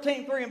chapter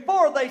 14, 3 and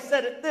 4. They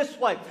said it this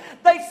way.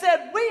 They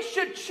said, we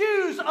should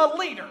choose a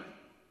leader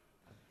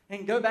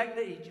and go back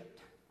to Egypt.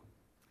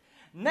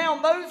 Now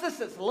Moses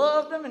has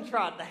loved them and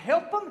tried to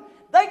help them.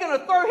 They're going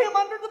to throw him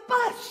under the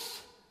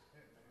bus.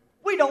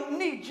 We don't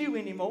need you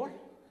anymore.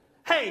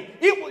 Hey,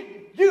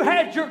 you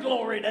had your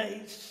glory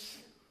days.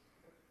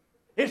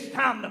 It's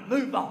time to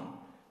move on.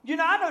 You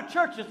know, I know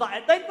churches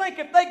like that. They think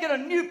if they get a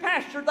new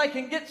pastor, they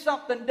can get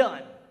something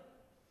done.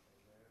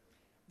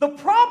 The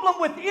problem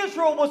with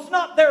Israel was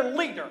not their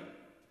leader.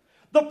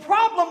 The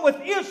problem with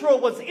Israel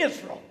was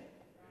Israel.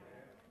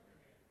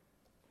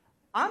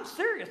 I'm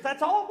serious.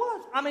 That's all it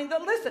was. I mean,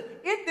 listen,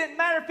 it didn't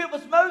matter if it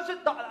was Moses.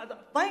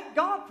 Thank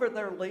God for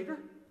their leader.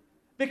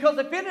 Because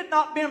if it had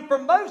not been for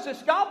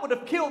Moses, God would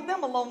have killed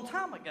them a long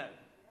time ago.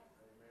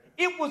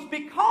 It was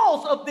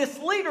because of this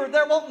leader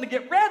they're wanting to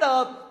get rid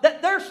of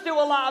that they're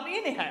still alive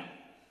anyhow.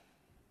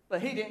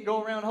 But he didn't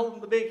go around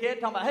holding the big head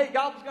talking about, hey,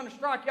 God was going to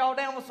strike y'all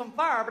down with some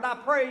fire, but I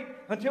prayed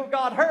until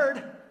God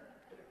heard.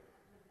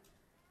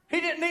 He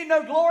didn't need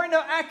no glory,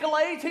 no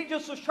accolades. He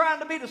just was trying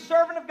to be the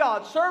servant of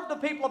God, serve the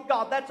people of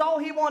God. That's all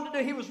he wanted to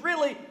do. He was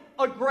really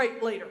a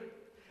great leader.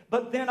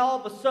 But then all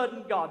of a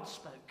sudden, God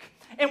spoke.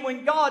 And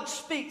when God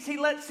speaks, he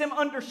lets him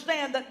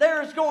understand that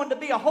there is going to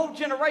be a whole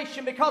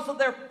generation because of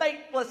their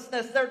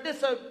faithlessness, their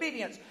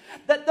disobedience,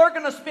 that they're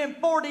going to spend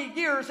 40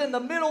 years in the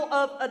middle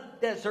of a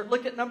desert.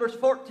 Look at Numbers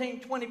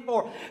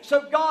 14:24.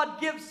 So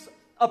God gives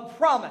a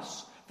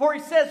promise. For he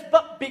says,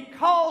 but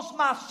because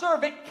my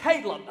servant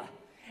Caleb,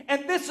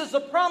 and this is a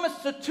promise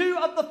to two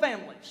of the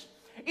families.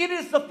 It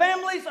is the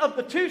families of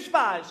the two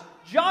spies,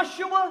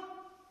 Joshua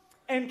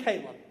and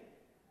Caleb.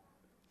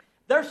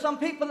 There's some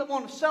people that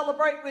want to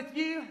celebrate with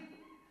you.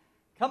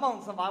 Come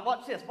on, somebody,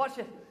 watch this, watch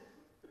this.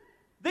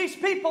 These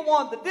people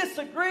wanted to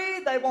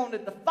disagree. They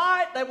wanted to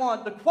fight. They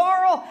wanted to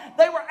quarrel.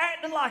 They were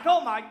acting like, oh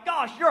my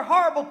gosh, you're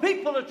horrible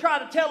people to try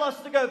to tell us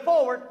to go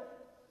forward.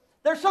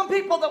 There's some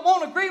people that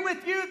won't agree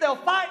with you. They'll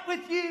fight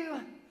with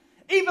you,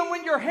 even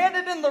when you're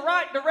headed in the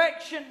right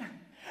direction.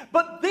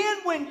 But then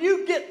when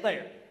you get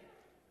there,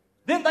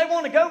 then they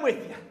want to go with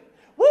you.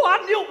 Whoa,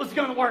 I knew it was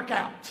going to work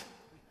out.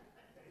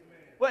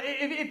 Well,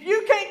 if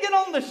you can't get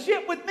on the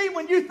ship with me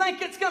when you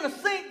think it's going to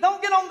sink,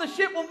 don't get on the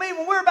ship with me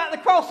when we're about to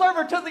cross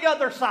over to the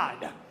other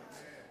side.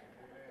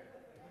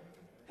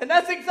 And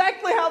that's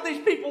exactly how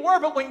these people were.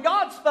 But when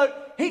God spoke,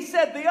 he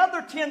said the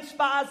other 10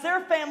 spies,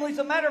 their families, as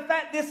a matter of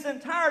fact, this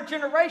entire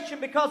generation,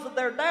 because of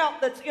their doubt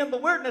that's in the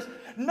wilderness,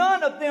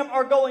 none of them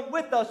are going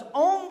with us.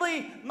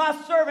 Only my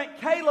servant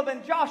Caleb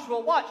and Joshua.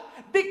 Watch.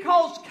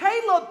 Because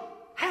Caleb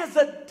has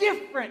a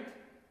different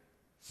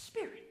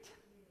spirit.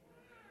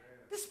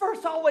 This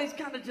verse always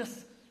kind of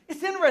just,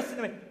 it's interesting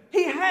to me.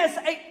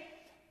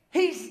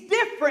 He's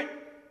different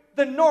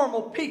than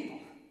normal people.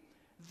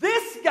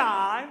 This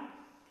guy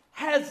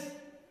has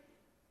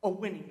a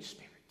winning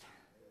spirit.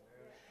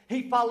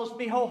 He follows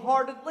me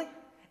wholeheartedly,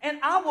 and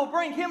I will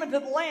bring him into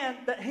the land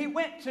that he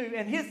went to,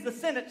 and his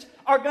descendants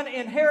are going to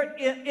inherit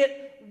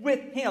it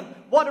with him.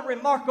 What a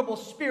remarkable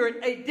spirit,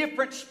 a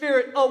different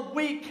spirit, a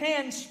we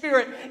can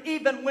spirit,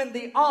 even when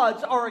the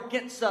odds are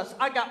against us.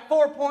 I got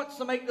 4 points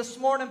to make this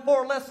morning,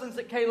 4 lessons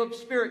that Caleb's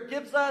spirit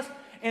gives us,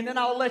 and then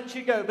I'll let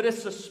you go. But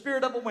it's the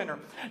spirit of a winner.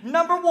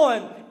 Number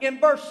 1, in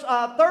verse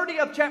 30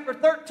 of chapter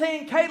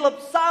 13, Caleb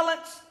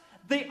silenced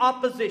the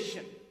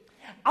opposition.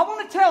 I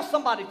want to tell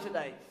somebody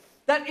today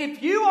that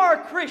if you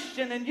are a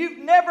Christian and you've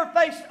never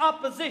faced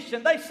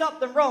opposition, there's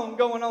something wrong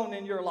going on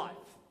in your life.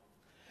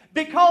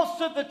 Because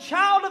to the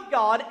child of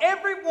God,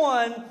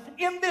 everyone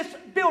in this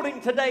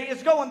building today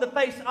is going to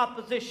face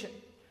opposition.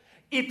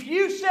 If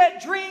you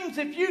set dreams,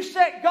 if you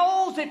set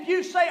goals, if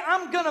you say,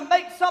 I'm going to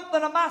make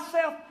something of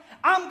myself,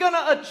 I'm going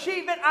to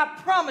achieve it, I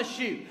promise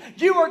you,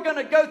 you are going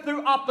to go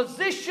through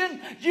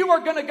opposition. You are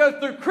going to go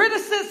through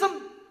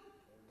criticism.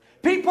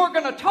 People are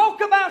going to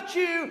talk about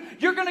you.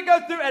 You're going to go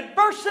through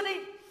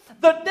adversity.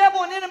 The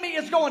devil and enemy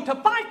is going to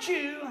fight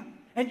you.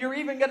 And you're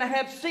even going to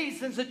have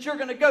seasons that you're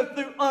going to go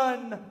through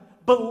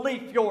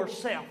unbelief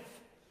yourself.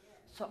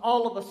 So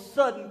all of a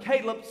sudden,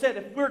 Caleb said,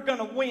 if we're going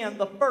to win,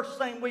 the first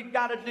thing we've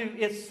got to do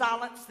is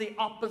silence the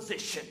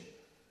opposition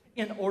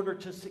in order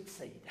to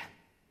succeed.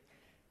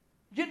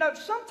 You know,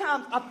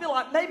 sometimes I feel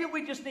like maybe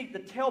we just need to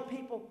tell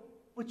people,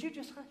 would you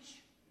just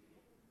hush?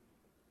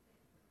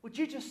 Would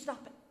you just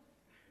stop it?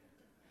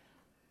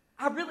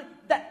 I really,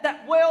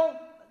 that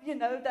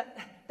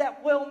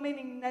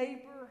well-meaning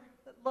neighbor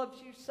that loves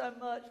you so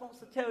much, wants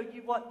to tell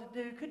you what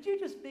to do. Could you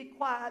just be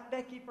quiet,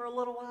 Becky, for a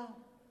little while?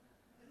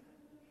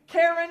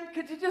 Karen,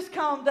 could you just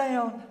calm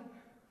down?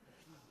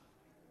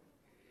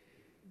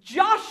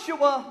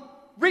 Joshua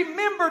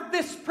remembered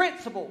this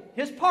principle.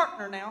 His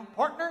partner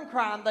in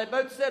crime, they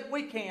both said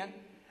we can.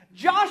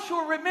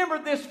 Joshua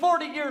remembered this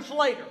 40 years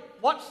later.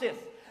 Watch this.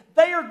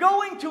 They are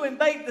going to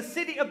invade the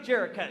city of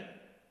Jericho.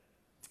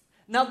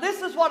 Now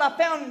this is what I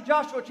found in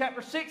Joshua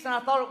chapter 6, and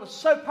I thought it was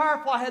so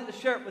powerful I had to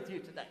share it with you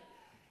today.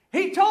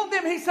 He told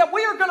them, he said,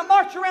 we are going to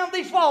march around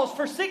these walls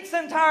for 6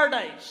 entire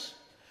days.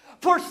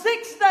 For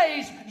 6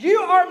 days,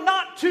 you are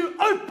not to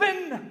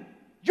open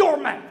your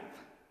mouth.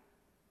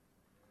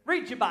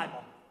 Read your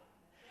Bible.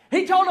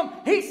 He told them,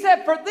 he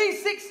said, for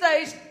these 6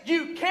 days,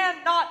 you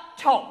cannot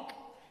talk.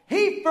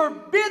 He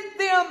forbid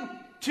them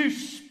to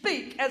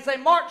speak as they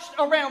marched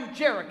around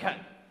Jericho.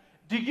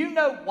 Do you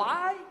know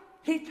why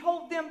he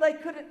told them they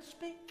couldn't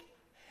speak?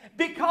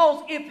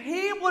 Because if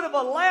he would have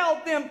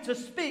allowed them to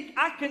speak,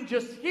 I can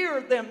just hear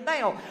them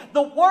now.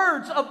 The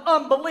words of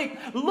unbelief.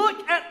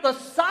 Look at the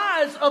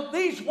size of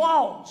these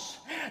walls.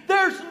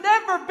 There's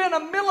never been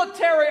a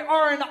military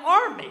or an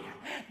army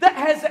that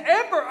has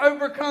ever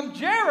overcome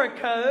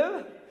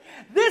Jericho.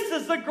 This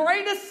is the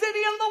greatest city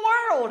in the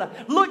world.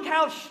 Look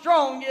how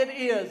strong it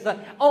is.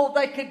 Oh,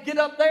 they could get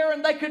up there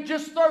and they could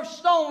just throw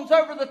stones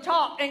over the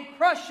top and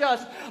crush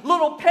us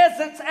little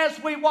peasants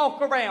as we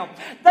walk around.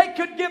 They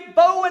could get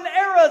bow and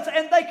arrows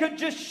and they could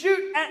just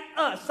shoot at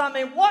us. I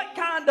mean, what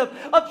kind of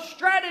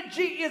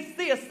strategy is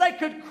this? They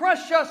could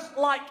crush us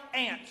like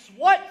ants.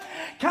 What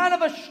kind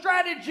of a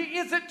strategy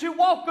is it to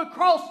walk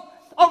across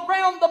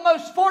around the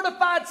most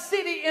fortified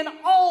city in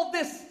all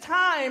this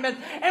time, and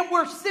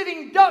we're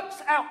sitting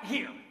ducks out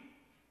here?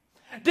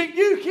 Do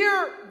you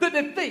hear the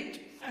defeat?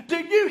 Do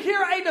you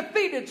hear a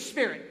defeated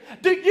spirit?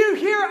 Do you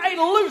hear a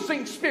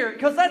losing spirit?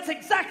 Because that's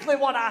exactly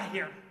what I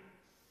hear.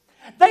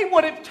 They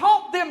would have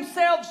taught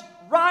themselves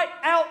right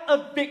out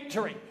of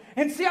victory.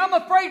 And see, I'm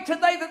afraid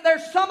today that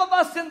there's some of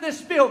us in this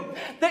building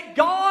that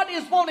God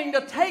is wanting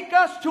to take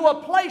us to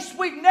a place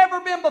we've never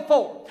been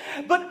before.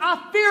 But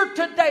I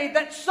fear today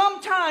that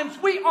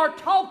sometimes we are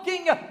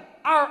talking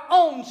our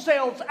own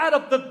selves out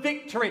of the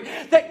victory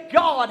that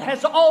God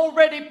has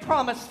already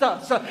promised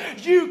us.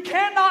 You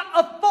cannot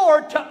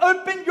afford to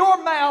open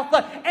your mouth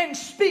and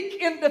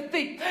speak in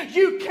defeat.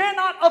 You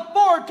cannot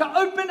afford to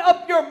open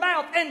up your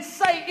mouth and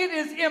say it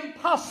is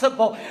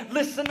impossible.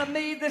 Listen to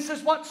me. This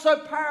is what's so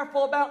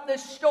powerful about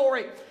this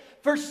story.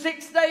 For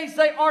 6 days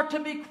they are to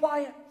be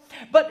quiet.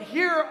 But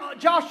here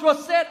Joshua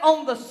said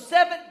on the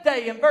 7th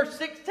day in verse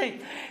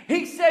 16,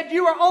 he said,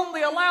 you are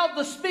only allowed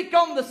to speak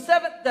on the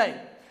 7th day.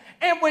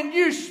 And when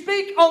you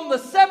speak on the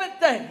 7th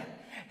day,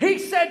 he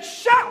said,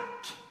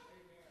 shout,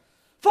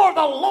 for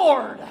the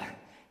Lord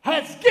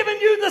has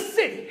given you the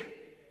city.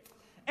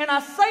 And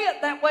I say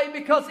it that way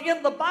because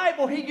in the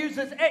Bible he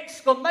uses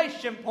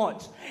exclamation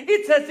points.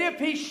 It's as if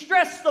he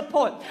stressed the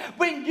point.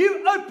 When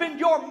you open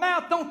your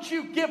mouth, don't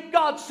you give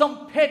God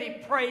some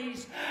petty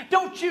praise.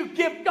 Don't you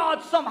give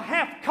God some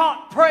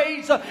half-cocked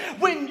praise.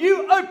 When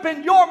you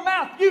open your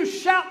mouth, you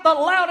shout the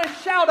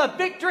loudest shout of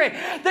victory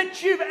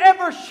that you've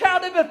ever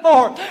shouted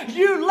before.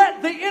 You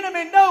let the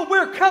enemy know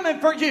we're coming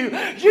for you.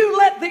 You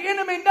let the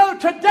enemy know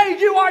today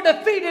you are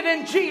defeated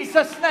in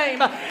Jesus'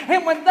 name.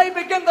 And when they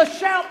began to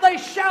shout, they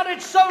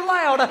shouted so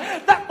loud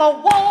that the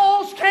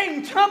walls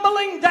came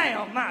tumbling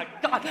down. My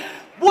God,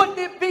 wouldn't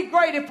it be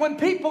great if when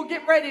people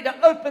get ready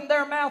to open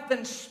their mouth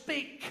and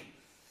speak,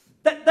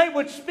 that they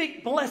would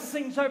speak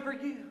blessings over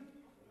you?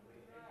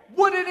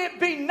 Wouldn't it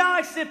be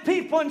nice if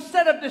people,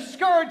 instead of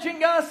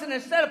discouraging us and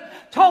instead of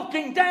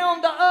talking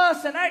down to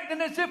us and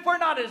acting as if we're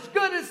not as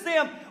good as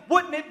them,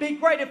 wouldn't it be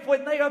great if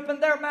when they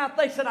opened their mouth,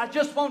 they said, I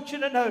just want you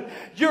to know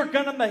you're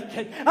going to make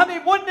it. I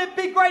mean, wouldn't it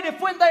be great if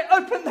when they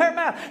opened their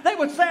mouth, they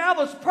would say, I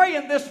was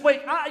praying this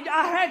week.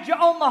 I had you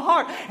on my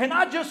heart, and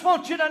I just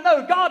want you to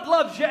know God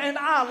loves you and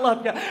I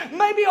love you.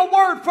 Maybe a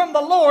word from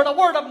the Lord, a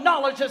word of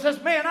knowledge that says,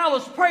 man, I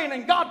was praying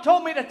and God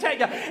told me to tell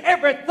you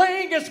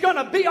everything is going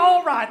to be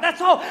all right.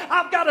 That's all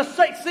I've got to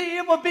say. See,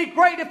 it would be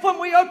great if when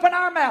we open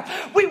our mouth,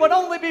 we would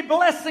only be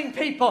blessing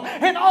people.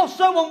 And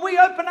also when we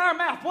open our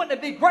mouth, wouldn't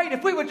it be great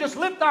if we would just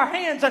lift our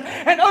hands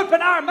and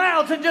open our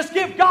mouths and just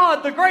give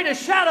God the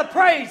greatest shout of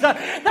praise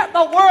that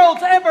the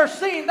world's ever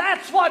seen?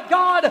 That's what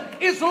God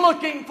is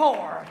looking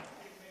for.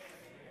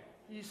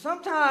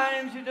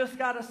 Sometimes you just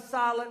got to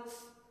silence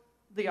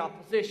the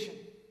opposition.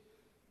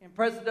 And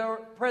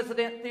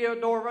President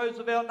Theodore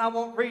Roosevelt, and I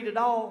won't read it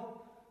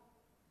all,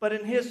 but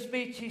in his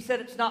speech he said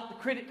it's not the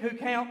critic who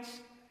counts.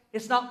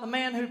 It's not the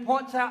man who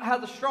points out how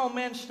the strong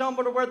man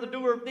stumbled or where the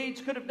doer of deeds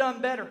could have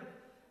done better.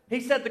 He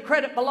said the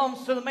credit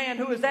belongs to the man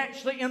who is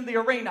actually in the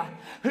arena,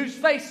 whose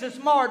face is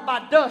marred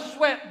by dust,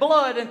 sweat,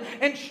 blood,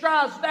 and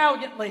strives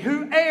valiantly,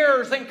 who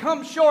errs and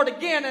comes short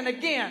again and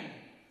again,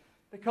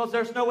 because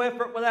there's no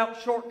effort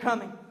without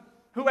shortcoming,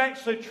 who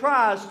actually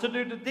tries to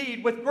do the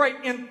deed with great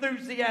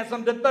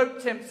enthusiasm,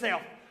 devotes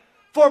himself.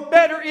 For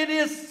better it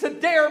is to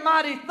dare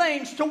mighty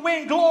things, to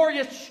win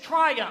glorious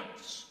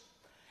triumphs,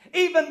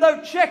 even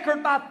though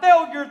checkered by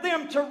failure,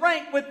 them to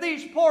rank with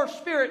these poor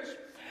spirits,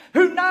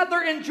 who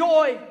neither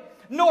enjoy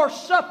nor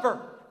suffer,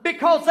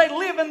 because they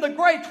live in the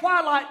gray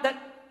twilight that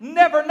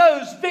never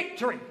knows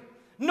victory,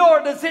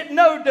 nor does it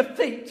know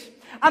defeat.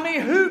 I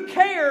mean, who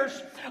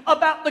cares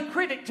about the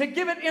critic? To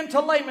give it into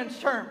layman's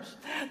terms,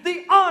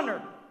 the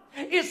honor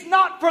is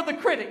not for the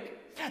critic.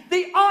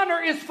 The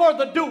honor is for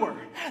the doer.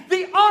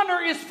 The honor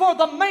is for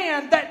the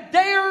man that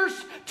dares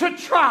to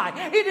try.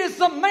 It is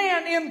the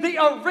man in the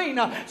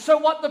arena. So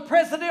what the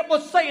president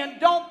was saying,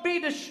 don't be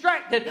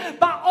distracted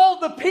by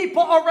all the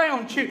people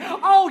around you.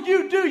 All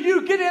you do,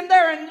 you get in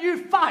there and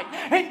you fight.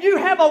 And you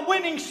have a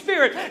winning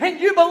spirit.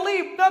 And you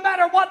believe no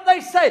matter what they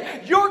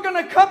say, you're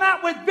going to come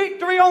out with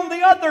victory on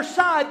the other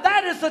side.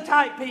 That is the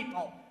type of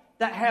people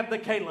that have the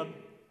Caleb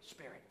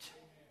spirit.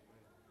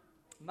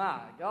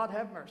 My God,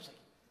 have mercy.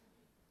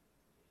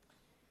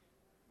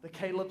 The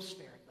Caleb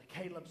spirit, the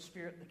Caleb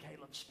spirit, the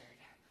Caleb spirit.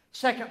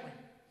 Secondly,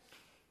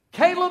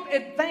 Caleb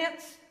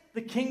advanced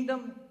the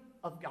kingdom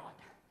of God.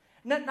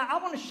 Now I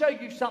want to show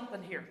you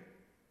something here.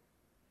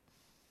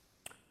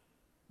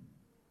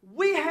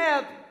 We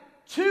have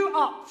two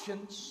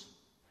options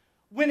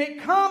when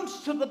it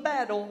comes to the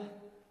battle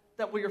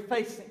that we are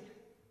facing.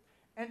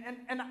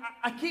 And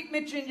I keep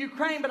mentioning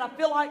Ukraine, but I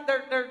feel like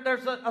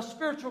there's a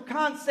spiritual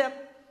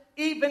concept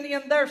even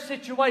in their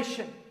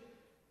situation.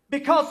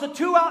 Because the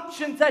two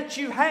options that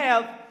you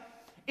have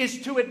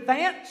is to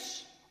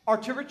advance or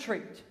to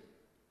retreat,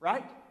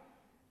 right?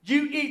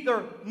 You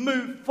either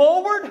move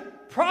forward,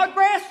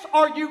 progress,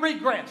 or you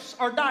regress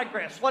or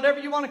digress, whatever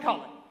you want to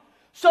call it.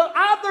 So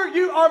either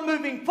you are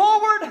moving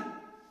forward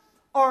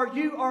or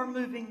you are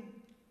moving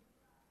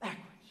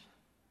backwards.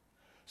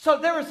 So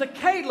there is a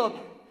Caleb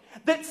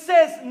that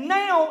says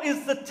now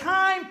is the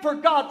time for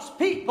God's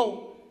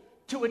people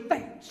to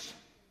advance.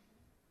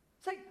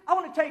 See, I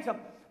want to tell you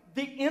something.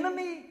 The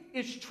enemy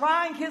is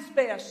trying his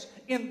best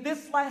in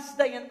this last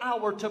day and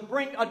hour to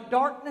bring a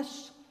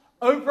darkness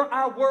over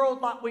our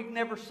world like we've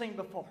never seen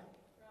before.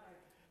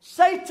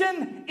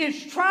 Satan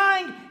is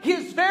trying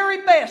his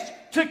very best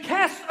to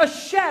cast a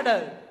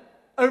shadow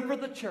over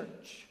the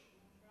church.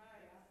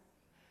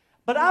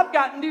 But I've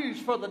got news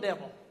for the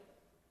devil.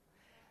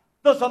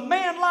 Does a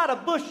man light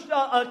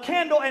a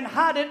candle and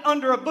hide it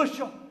under a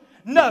bushel?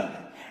 No.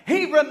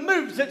 He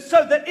removes it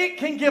so that it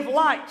can give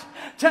light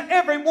to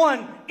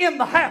everyone in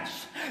the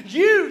house.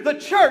 You, the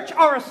church,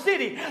 are a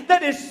city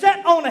that is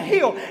set on a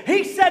hill.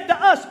 He said to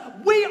us,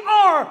 we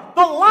are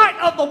the light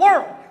of the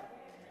world.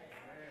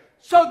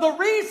 So the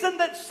reason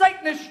that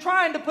Satan is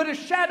trying to put a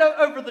shadow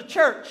over the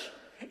church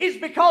is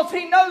because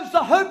he knows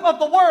the hope of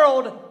the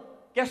world.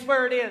 Guess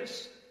where it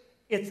is?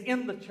 It's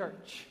in the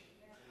church.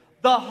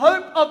 The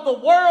hope of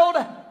the world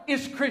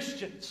is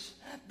Christians.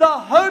 The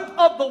hope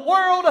of the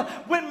world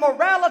when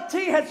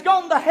morality has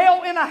gone to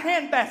hell in a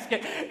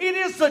handbasket. It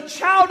is the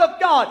child of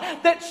God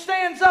that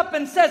stands up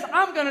and says,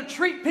 I'm going to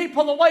treat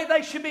people the way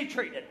they should be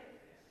treated.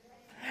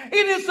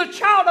 It is the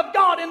child of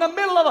God in the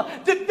middle of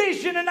a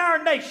division in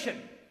our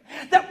nation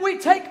that we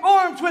take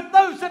arms with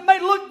those that may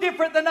look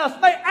different than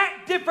us, may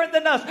act different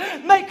than us,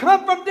 may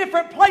come from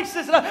different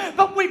places,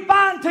 but we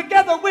bind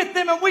together with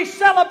them and we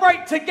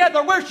celebrate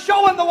together. We're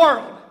showing the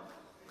world.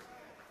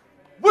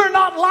 We're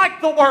not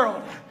like the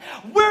world.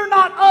 We're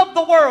not of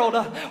the world.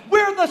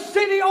 We're the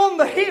city on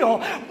the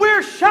hill.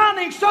 We're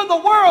shining so the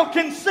world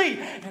can see.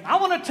 And I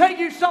want to tell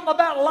you something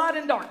about light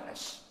and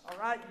darkness. All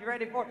right, you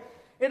ready for it?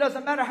 It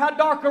doesn't matter how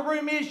dark a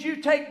room is. You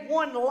take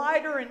one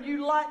lighter and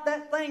you light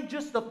that thing,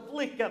 just a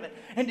flick of it.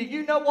 And do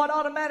you know what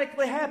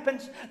automatically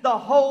happens? The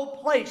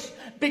whole place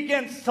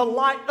begins to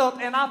light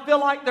up. And I feel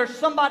like there's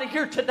somebody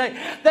here today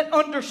that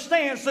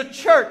understands the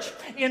church.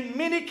 In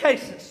many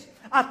cases,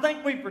 I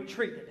think we've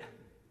retreated.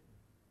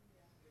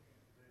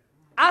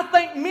 I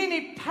think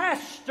many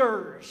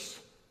pastors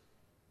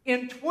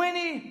in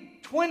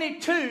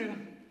 2022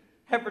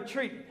 have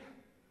retreated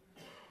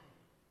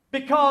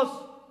because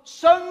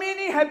so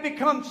many have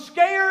become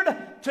scared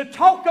to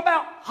talk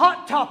about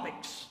hot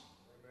topics.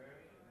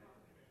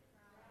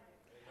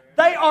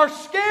 They are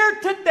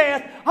scared to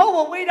death. Oh,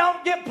 well, we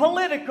don't get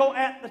political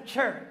at the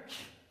church.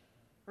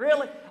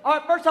 Really? All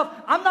right, first off,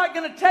 I'm not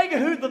going to tell you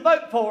who to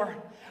vote for,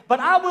 but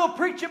I will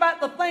preach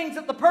about the things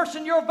that the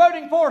person you're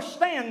voting for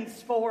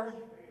stands for.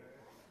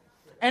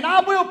 And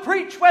I will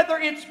preach whether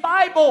it's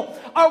Bible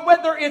or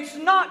whether it's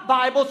not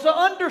Bible. So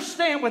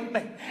understand with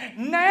me.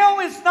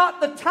 Now is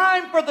not the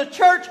time for the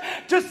church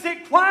to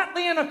sit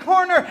quietly in a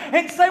corner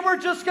and say we're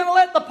just going to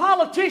let the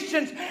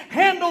politicians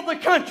handle the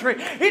country.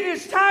 It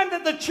is time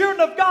that the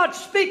children of God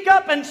speak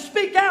up and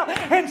speak out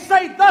and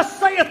say, thus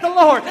saith the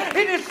Lord.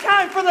 It is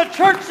time for the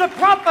church to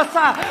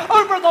prophesy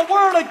over the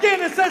world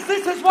again. It says,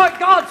 this is what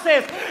God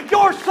says.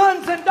 Your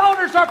sons and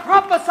daughters are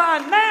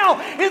prophesying. Now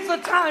is the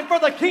time for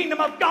the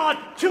kingdom of God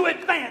to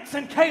advance.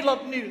 And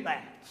Caleb knew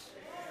that.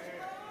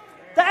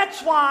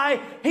 That's why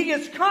he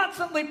is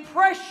constantly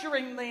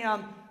pressuring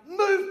them.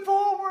 Move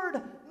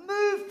forward.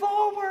 Move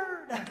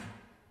forward.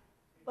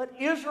 But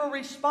Israel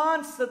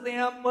responds to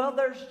them, well,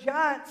 there's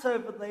giants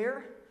over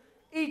there.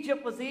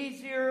 Egypt was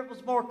easier. It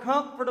was more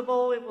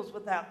comfortable. It was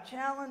without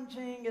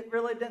challenging. It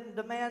really didn't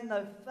demand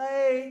no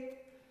faith.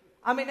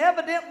 I mean,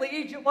 evidently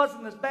Egypt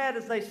wasn't as bad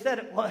as they said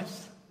it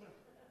was.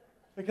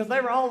 Because they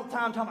were all the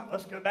time talking about,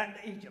 let's go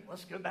back to Egypt.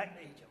 Let's go back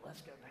to Egypt.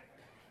 Let's go back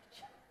to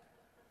Egypt.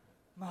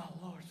 My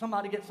Lord,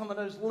 somebody get some of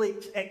those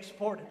leeks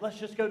exported. Let's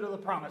just go to the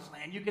promised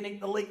land. You can eat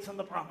the leeks in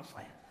the promised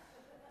land.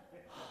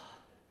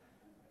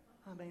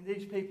 I mean,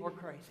 these people are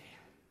crazy.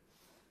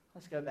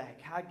 Let's go back.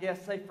 I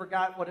guess they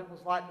forgot what it was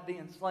like to be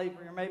in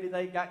slavery, or maybe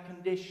they got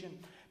conditioned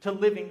to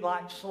living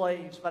like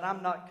slaves, but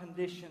I'm not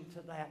conditioned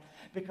to that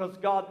because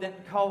God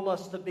didn't call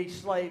us to be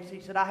slaves. He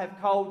said, I have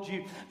called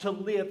you to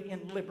live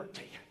in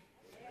liberty.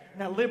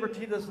 Now,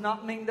 liberty does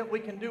not mean that we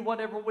can do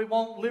whatever we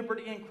want.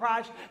 Liberty in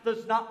Christ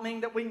does not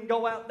mean that we can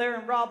go out there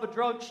and rob a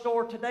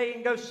drugstore today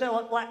and go sell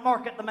at black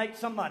market to make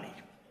some money.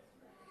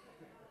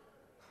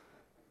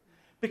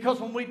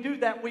 Because when we do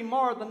that, we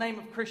mar the name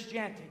of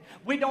Christianity.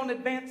 We don't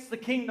advance the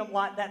kingdom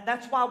like that.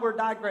 That's why we're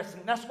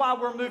digressing. That's why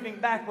we're moving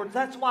backwards.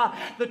 That's why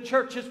the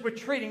church is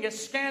retreating. It's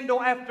scandal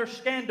after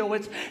scandal.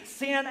 It's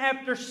sin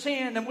after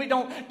sin. And we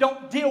don't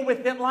deal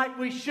with it like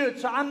we should.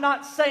 So I'm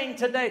not saying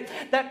today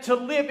that to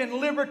live in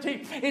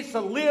liberty is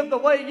to live the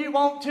way you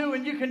want to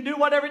and you can do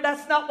whatever.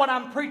 That's not what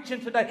I'm preaching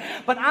today.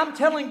 But I'm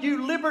telling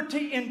you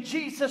liberty in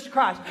Jesus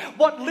Christ.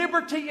 What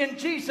liberty in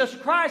Jesus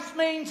Christ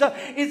means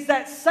is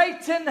that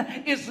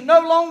Satan is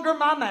no longer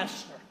my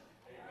master.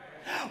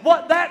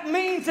 What that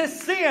means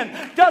is sin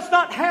does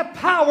not have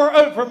power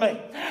over me.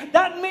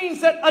 That means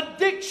that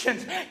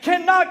addictions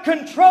cannot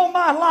control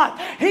my life.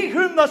 He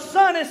whom the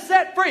Son has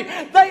set free,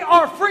 they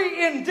are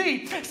free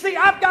indeed. See,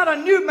 I've got a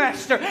new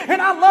master, and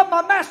I love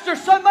my master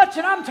so much,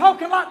 and I'm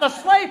talking like the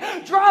slave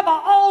driver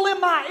all in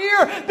my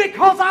ear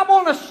because I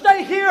want to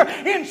stay here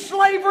in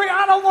slavery.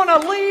 I don't want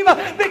to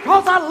leave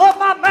because I love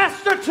my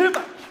master too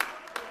much.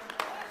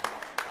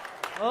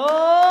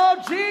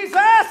 Oh,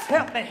 Jesus,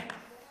 help me.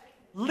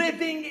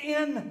 Living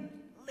in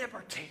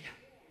liberty.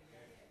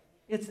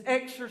 It's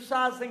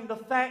exercising the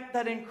fact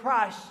that in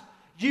Christ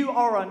you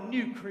are a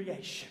new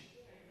creation.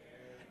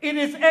 It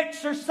is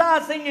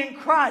exercising in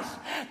Christ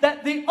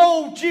that the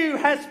old you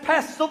has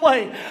passed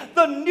away.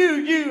 The new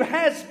you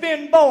has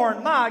been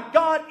born. My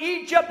God,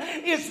 Egypt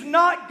is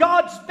not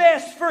God's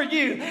best for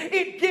you.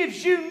 It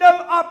gives you no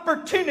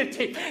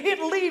opportunity. It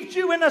leaves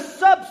you in a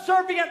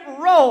subservient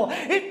role.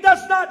 It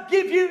does not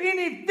give you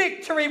any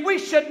victory. We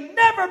should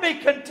never be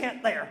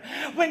content there.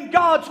 When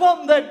God's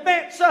wanting to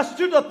advance us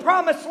to the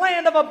promised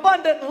land of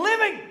abundant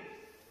living.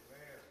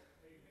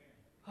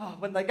 Oh,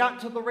 when they got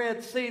to the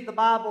Red Sea, the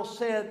Bible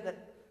said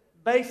that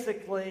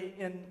basically,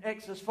 in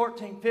Exodus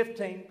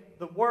 14:15,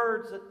 the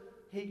words that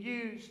he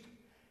used,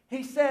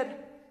 he said,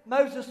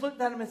 Moses looked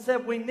at him and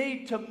said, we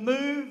need to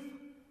move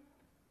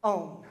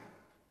on.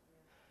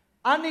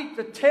 I need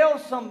to tell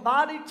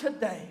somebody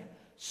today,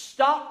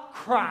 stop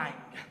crying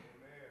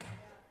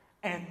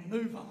and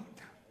move on.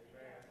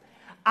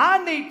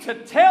 I need to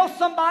tell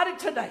somebody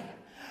today,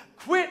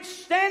 quit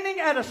standing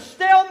at a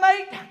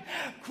stalemate.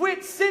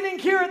 Quit sitting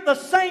here at the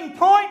same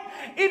point.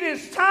 It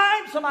is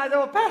time. Somebody said,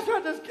 well, Pastor,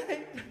 I just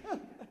can't.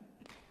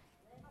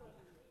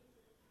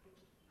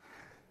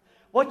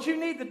 What you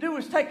need to do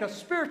is take a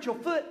spiritual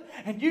foot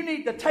and you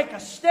need to take a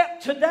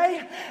step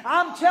today.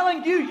 I'm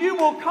telling you, you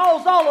will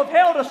cause all of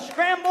hell to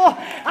scramble.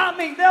 I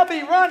mean, they'll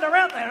be running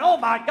around and, oh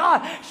my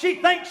God, she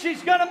thinks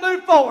she's going to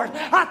move forward.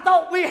 I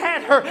thought we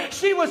had her.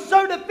 She was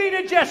so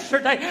defeated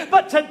yesterday,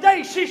 but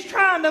today she's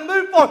trying to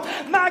move forward.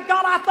 My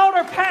God, I thought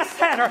her past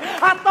had her.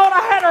 I thought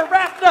I had her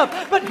wrapped up,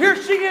 but here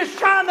she is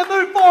trying to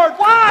move forward.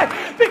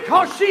 Why?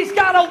 Because she's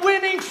got a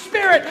winning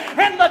spirit,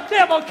 and the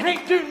devil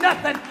can't do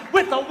nothing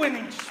with a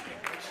winning spirit.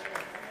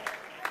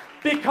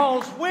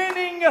 Because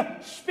winning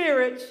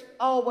spirits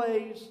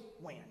always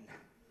win.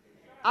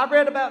 I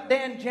read about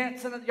Dan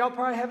Jansen. Y'all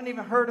probably haven't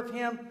even heard of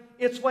him.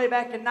 It's way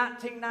back in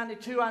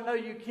 1992. I know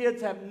you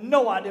kids have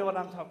no idea what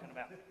I'm talking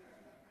about.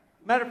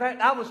 Matter of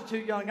fact, I was too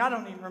young. I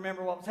don't even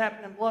remember what was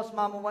happening. Plus,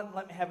 Mama wouldn't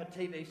let me have a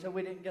TV, so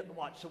we didn't get to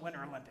watch the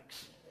Winter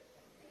Olympics.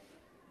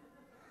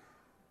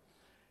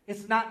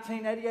 It's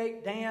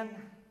 1988. Dan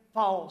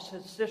falls.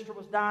 His sister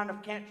was dying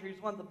of cancer.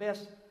 He's one of the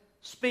best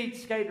speed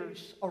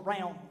skaters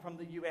around from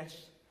the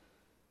U.S.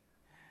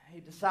 He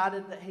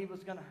decided that he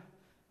was going to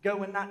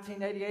go in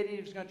 1988.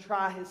 He was going to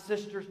try. His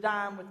sister's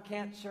dying with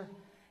cancer.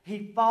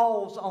 He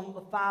falls on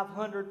the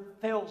 500,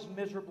 fails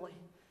miserably.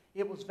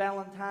 It was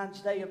Valentine's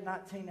Day of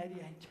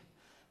 1988.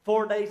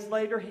 4 days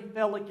later, he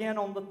fell again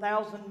on the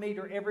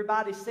 1,000-meter.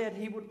 Everybody said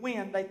he would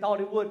win. They thought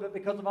he would, but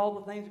because of all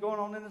the things going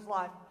on in his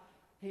life,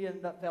 he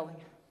ended up failing.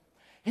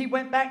 He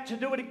went back to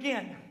do it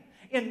again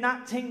in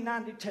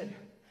 1992.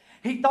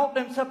 He thought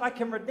to himself, I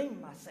can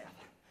redeem myself.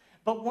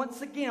 But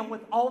once again,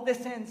 with all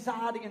this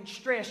anxiety and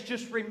stress,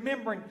 just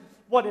remembering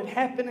what had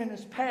happened in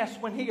his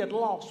past when he had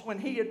lost, when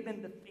he had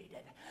been defeated.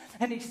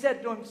 And he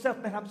said to himself,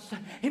 man,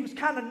 he was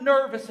kind of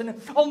nervous. And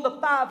on the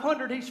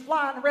 500, he's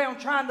flying around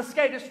trying to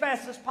skate as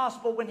fast as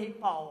possible when he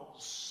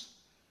falls.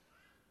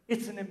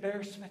 It's an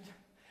embarrassment.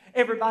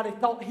 Everybody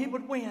thought he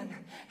would win.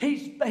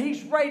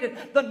 He's rated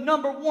the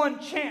 #1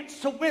 chance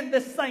to win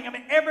this thing. I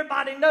mean,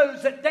 everybody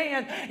knows that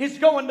Dan is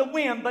going to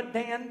win, but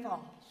Dan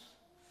falls.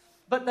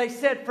 But they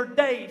said for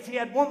days, he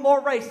had one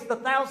more race, the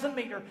 1,000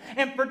 meter.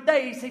 And for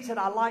days, he said,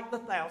 I like the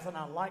 1,000,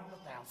 I like the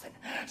 1,000.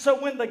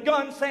 So when the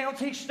gun sounds,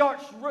 he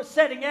starts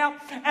setting out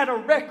at a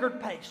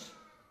record pace.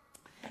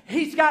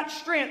 He's got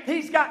strength,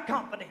 he's got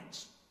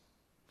confidence.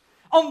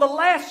 On the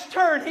last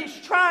turn, he's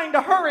trying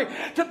to hurry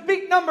to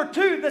beat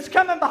 #2 that's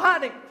coming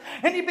behind him.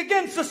 And he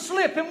begins to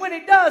slip. And when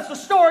he does, the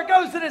story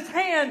goes that his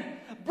hand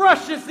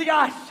brushes the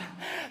ice.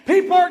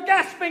 People are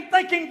gasping,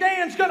 thinking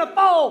Dan's going to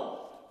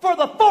fall for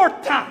the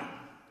 4th time.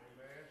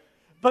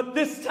 But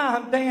this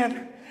time,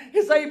 Dan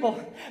is able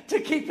to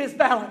keep his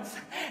balance.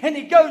 And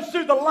he goes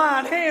through the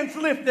line, hands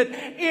lifted,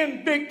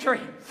 in victory.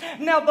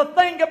 Now, the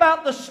thing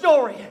about the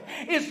story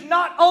is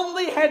not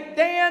only had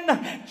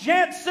Dan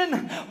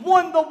Jansen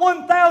won the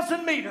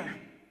 1,000 meter,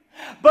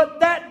 but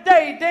that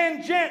day,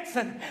 Dan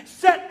Jansen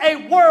set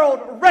a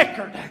world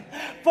record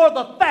for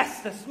the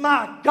fastest,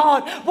 my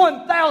God,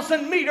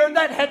 1,000 meter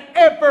that had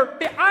ever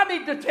been. I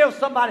need to tell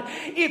somebody,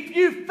 if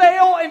you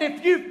fail and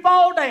if you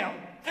fall down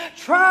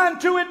trying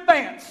to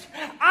advance,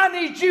 I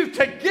need you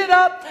to get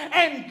up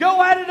and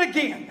go at it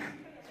again.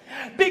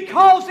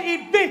 Because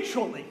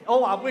eventually,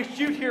 oh, I wish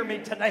you'd hear me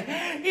today.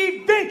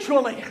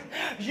 Eventually,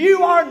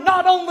 you are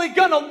not only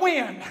going to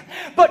win,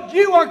 but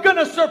you are going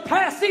to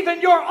surpass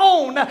even your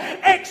own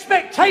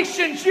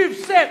expectations you've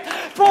set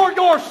for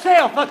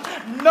yourself.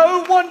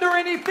 No wonder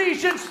in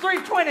Ephesians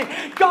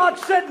 3:20, God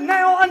said,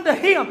 now unto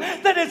him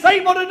that is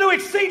able to do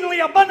exceedingly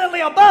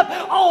abundantly above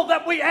all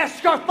that we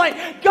ask or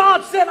think.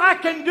 God said, I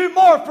can do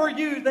more for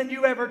you than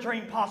you ever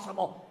dreamed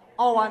possible.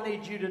 All I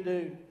need you to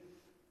do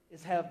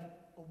is have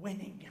a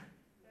winning spirit.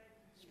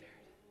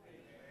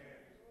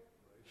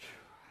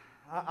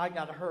 I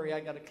got to hurry. I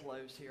got to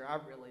close here. I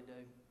really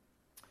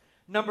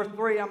do.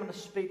 #3, I'm going to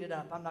speed it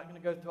up. I'm not going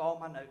to go through all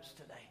my notes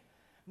today.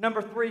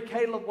 #3,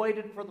 Caleb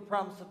waited for the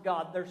promise of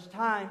God. There's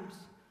times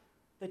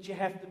that you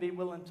have to be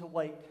willing to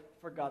wait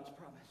for God's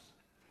promise.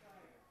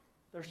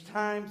 There's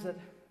times that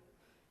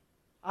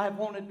I have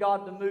wanted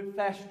God to move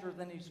faster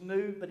than He's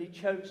moved, but He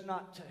chose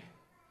not to.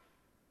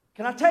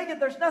 Can I tell you,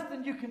 there's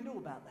nothing you can do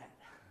about that.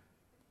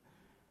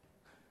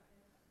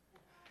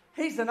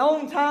 He's an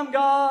on-time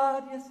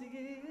God. Yes, He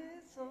is.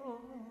 Oh,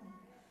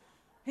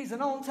 He's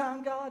an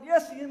on-time God.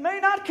 Yes, He may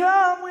not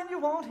come when you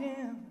want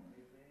Him.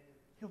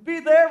 He'll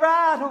be there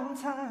right on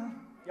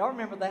time. Y'all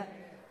remember that?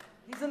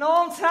 He's an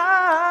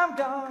on-time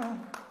God.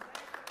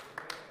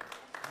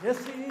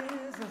 Yes, He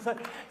is. And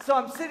so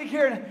I'm sitting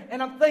here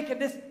and I'm thinking,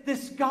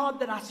 this God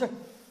that I serve.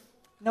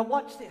 Now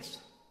watch this.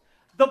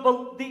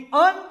 The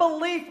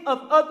unbelief of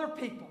other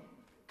people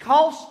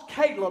cost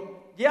Caleb,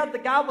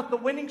 the guy with the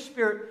winning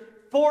spirit,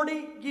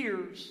 40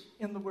 years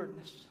in the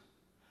wilderness.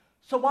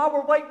 So while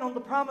we're waiting on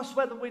the promise,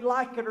 whether we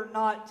like it or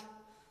not,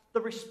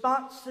 the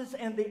responses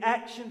and the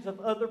actions of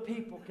other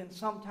people can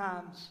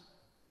sometimes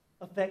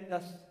affect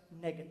us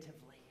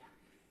negatively,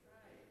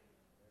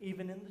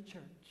 even in the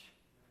church.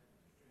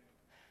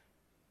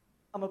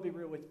 I'm going to be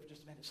real with you for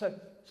just a minute.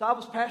 So I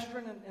was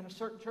pastoring in a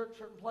certain church,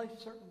 certain place,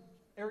 certain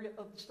area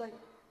of the state.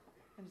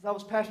 And as I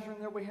was pastoring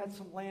there, we had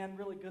some land,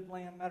 really good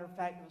land. Matter of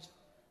fact, it was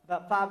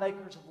about 5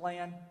 acres of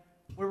land.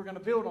 We were going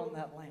to build on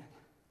that land.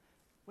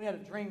 We had a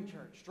dream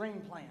church,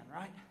 dream plan,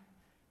 right?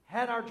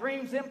 Had our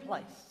dreams in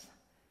place.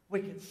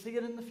 We could see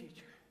it in the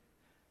future.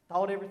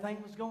 Thought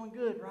everything was going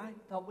good, right?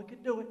 Thought we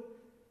could do it.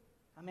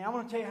 I mean, I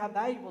want to tell you how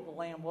valuable the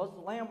land was.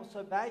 The land was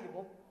so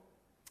valuable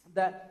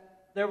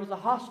that there was a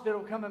hospital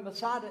coming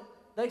beside it.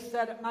 They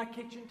sat at my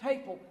kitchen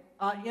table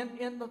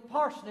in the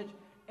parsonage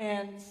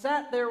and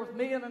sat there with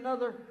me and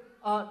another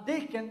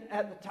deacon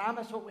at the time.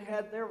 That's what we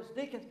had there was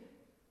deacons.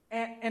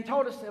 And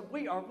told us that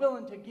we are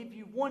willing to give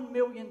you $1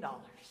 million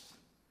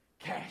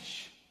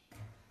cash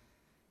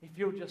if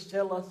you'll just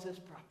sell us this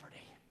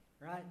property,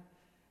 right?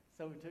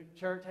 So we took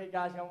church. Hey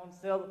guys, y'all want to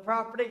sell the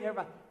property?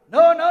 Everybody,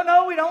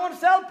 no, we don't want to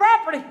sell the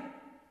property.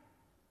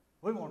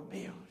 We want to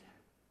build.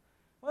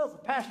 Well, as a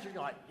pastor,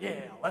 you're like,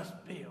 yeah, let's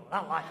build.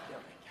 I like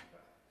building.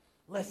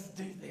 Let's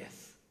do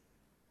this.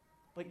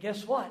 But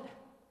guess what?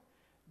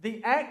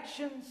 The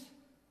actions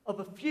of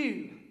a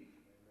few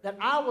that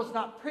I was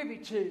not privy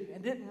to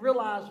and didn't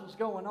realize was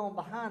going on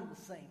behind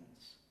the scenes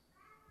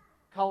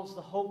caused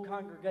the whole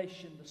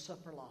congregation to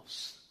suffer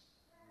loss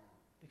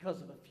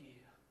because of a few.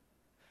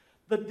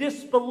 The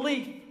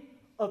disbelief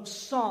of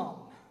some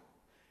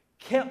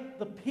kept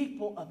the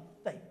people of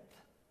faith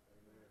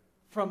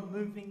from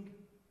moving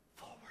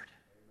forward.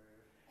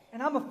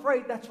 And I'm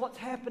afraid that's what's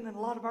happened in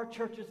a lot of our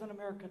churches in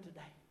America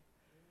today.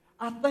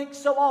 I think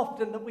so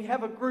often that we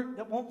have a group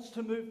that wants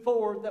to move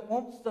forward, that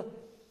wants to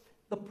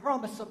the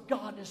promise of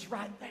God is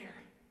right there.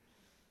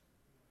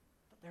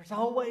 But there's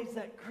always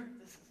that group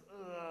that says,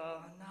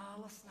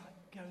 no, let's not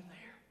go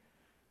there.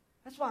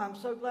 That's why I'm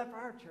so glad for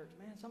our church,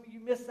 man. Some of you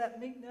missed that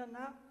meeting the other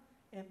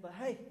night, but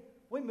hey,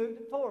 we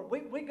moved it forward.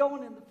 We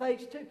going into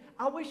phase 2.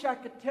 I wish I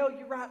could tell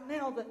you right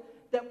now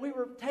that we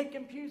were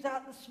taking pews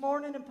out this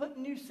morning and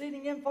putting new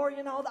seating in for you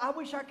and all that. I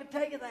wish I could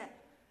tell you that.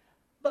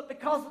 But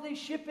because of these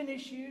shipping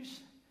issues,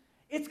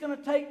 it's going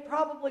to take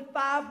probably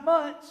 5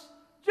 months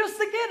just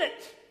to get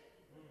it.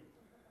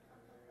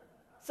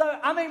 So,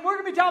 I mean, we're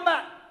going to be talking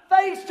about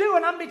phase 2,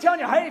 and I'm going to be telling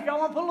you, hey, if y'all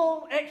want to put a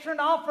little extra in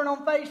the offering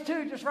on phase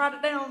 2, just write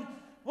it down.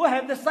 We'll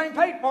have this thing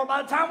paid for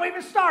by the time we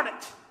even start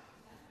it.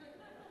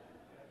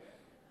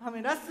 I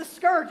mean, that's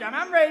discouraging.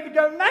 I'm ready to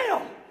go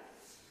now.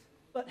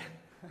 But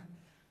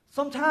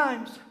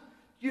sometimes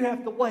you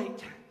have to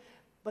wait.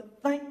 But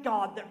thank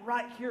God that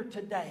right here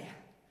today,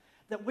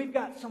 that we've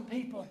got some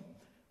people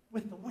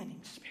with the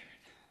winning spirit.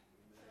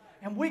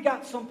 And we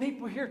got some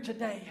people here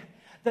today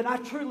that I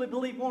truly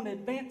believe want to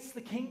advance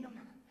the kingdom.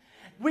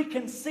 We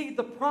can see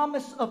the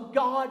promise of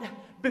God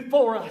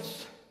before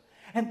us.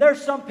 And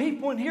there's some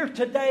people in here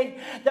today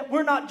that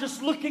we're not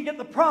just looking at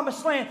the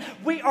promised land.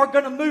 We are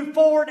going to move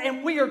forward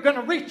and we are going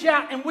to reach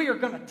out and we are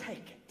going to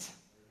take it.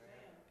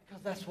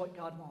 Because that's what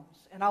God wants.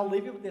 And I'll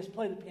leave you with this.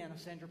 Play the piano,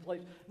 Sandra,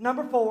 please.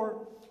 Number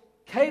 4,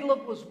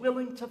 Caleb was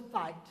willing to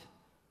fight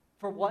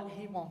for what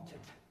he wanted.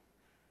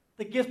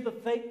 The gift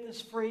of faith is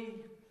free,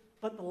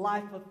 but the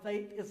life of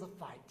faith is a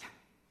fight.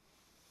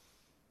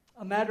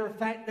 A matter of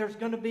fact, there's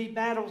going to be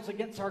battles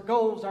against our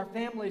goals, our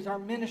families, our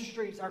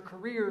ministries, our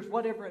careers,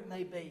 whatever it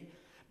may be.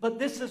 But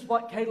this is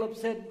what Caleb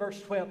said in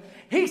verse 12.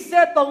 He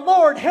said, the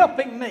Lord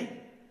helping me,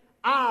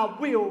 I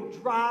will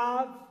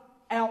drive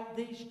out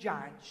these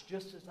giants,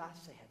 just as I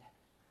said.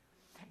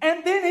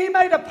 And then he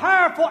made a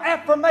powerful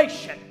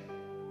affirmation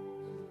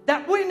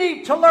that we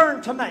need to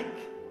learn to make.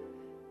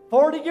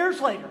 40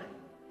 years later,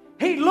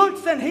 he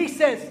looks and he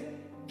says,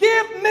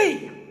 give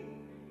me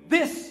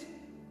this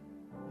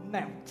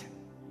mountain.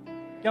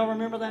 Y'all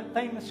remember that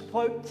famous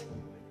quote?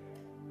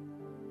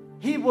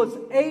 He was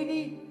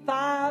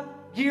 85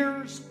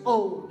 years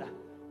old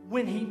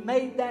when he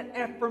made that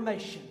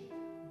affirmation.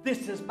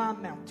 This is my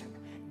mountain.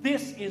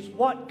 This is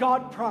what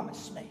God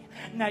promised me.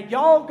 Now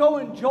y'all go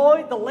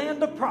enjoy the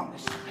land of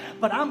promise,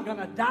 but I'm going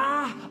to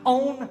die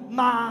on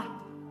my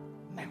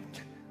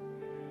mountain.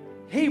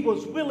 He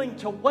was willing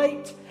to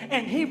wait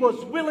and he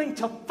was willing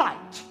to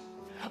fight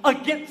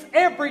against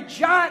every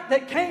giant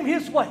that came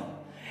his way.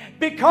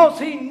 Because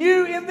he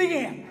knew in the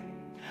end,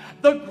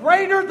 the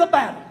greater the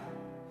battle,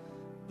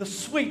 the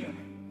sweeter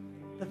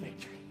the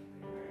victory.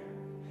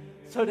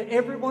 So to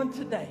everyone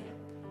today,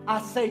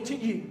 I say to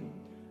you,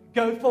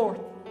 go forth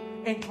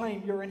and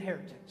claim your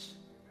inheritance.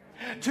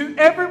 To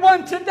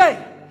everyone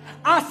today,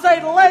 I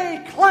say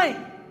lay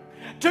claim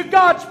to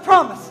God's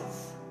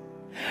promises.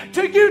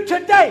 To you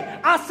today,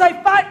 I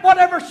say fight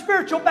whatever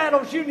spiritual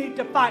battles you need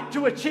to fight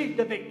to achieve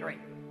the victory.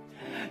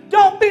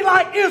 Don't be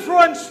like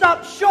Israel and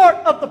stop short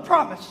of the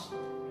promise.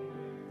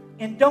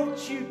 And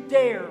don't you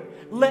dare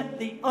let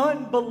the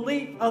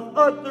unbelief of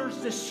others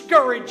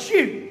discourage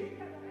you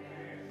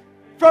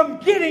from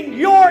getting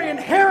your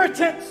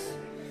inheritance,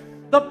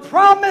 the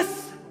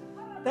promise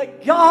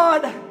that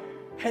God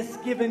has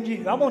given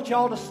you. I want you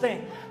all to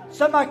stand.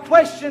 So my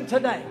question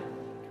today,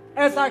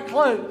 as I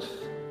close,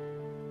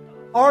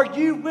 are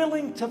you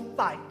willing to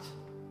fight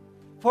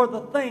for the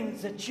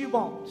things that you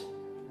want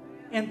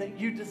and that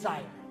you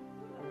desire?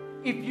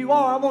 If you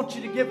are, I want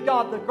you to give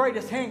God the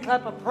greatest hand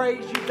clap of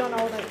praise you've done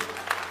all day.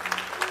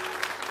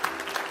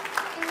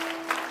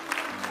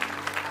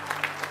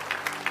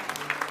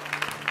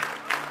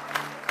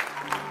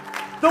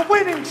 The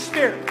winning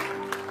spirit.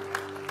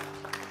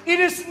 It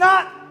is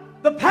not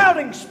the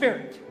pouting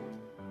spirit.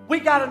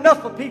 We got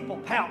enough of people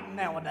pouting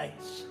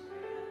nowadays.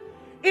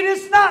 It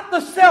is not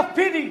the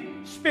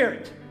self-pity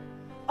spirit.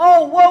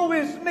 Oh, woe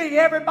is me.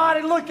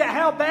 Everybody look at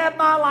how bad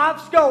my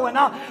life's going.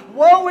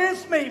 Woe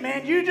is me,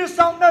 man. You just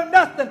don't know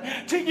nothing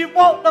till you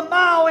walk the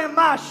mile in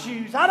my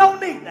shoes. I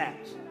don't need that.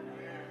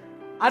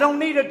 I don't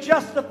need a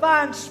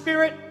justifying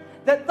spirit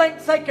that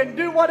thinks they can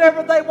do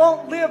whatever they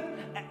want, live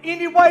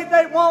any way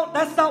they want.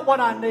 That's not what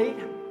I need.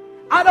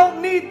 I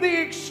don't need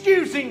the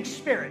excusing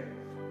spirit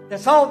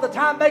that's all the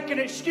time making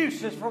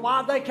excuses for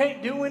why they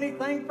can't do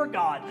anything for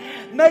God.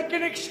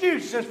 Making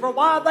excuses for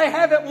why they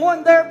haven't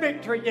won their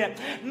victory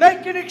yet.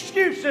 Making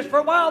excuses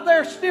for why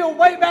they're still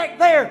way back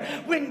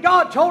there when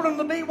God told them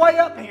to be way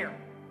up here.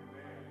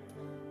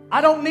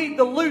 I don't need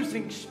the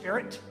losing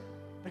spirit,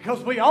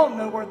 because we all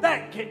know where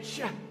that gets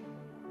you.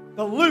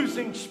 The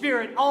losing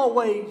spirit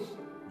always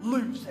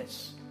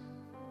loses.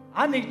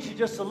 I need you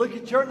just to look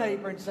at your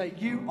neighbor and say,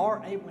 you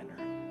are a winner.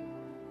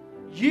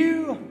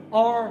 You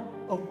are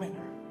a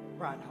winner.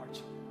 Brian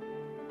Hartzell.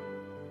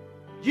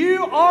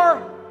 You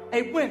are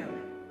a winner,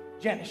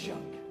 Janice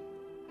Young.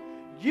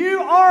 You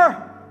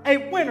are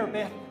a winner,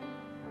 Beth.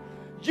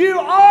 You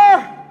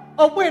are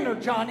a winner,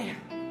 Johnny.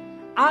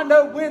 I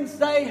know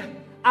Wednesday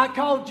I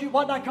called you.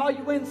 What did I call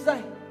you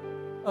Wednesday?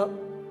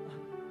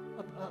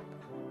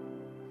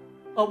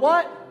 a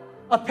what?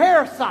 A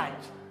parasite.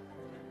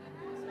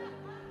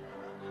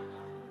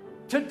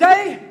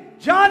 Today,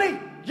 Johnny,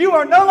 you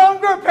are no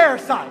longer a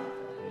parasite.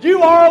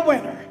 You are a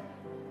winner.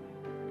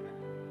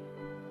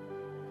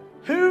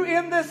 Who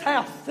in this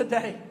house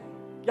today?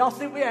 Y'all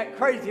see we act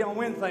crazy on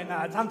Wednesday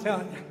nights, I'm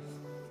telling you.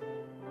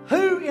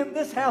 Who in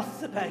this house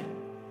today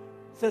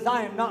says,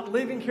 I am not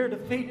leaving here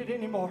defeated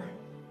anymore.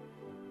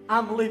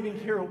 I'm leaving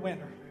here a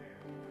winner.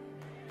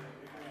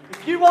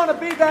 If you want to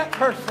be that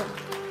person,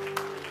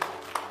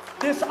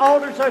 this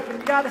altar's open.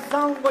 You got a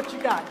song? What you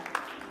got?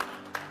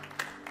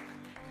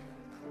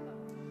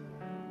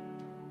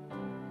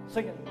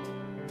 Sing it.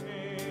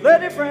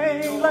 Let it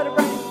rain, let it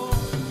rain.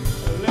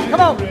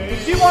 Come on,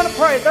 if you want to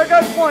pray, there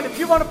goes one. If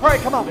you want to pray,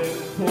 come on.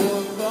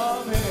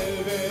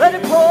 Let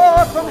it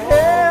pour from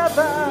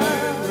heaven.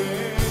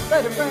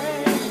 Let it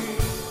rain.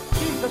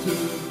 Jesus.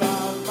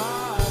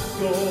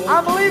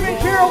 I'm leaving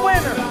here a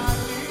winner.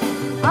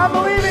 I'm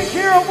leaving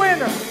here a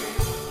winner.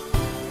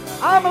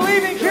 I'm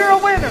leaving here a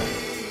winner.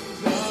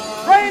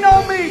 Rain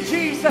on me,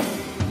 Jesus.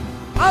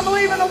 I'm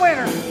leaving a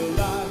winner.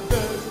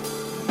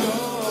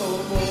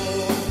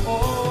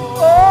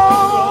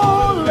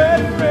 Oh, let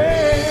it rain.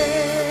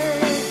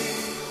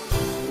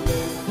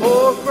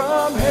 Pour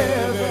from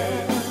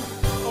heaven.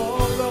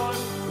 Oh, Lord,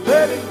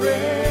 let it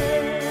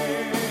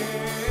rain.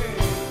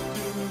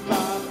 To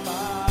my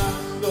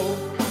soul.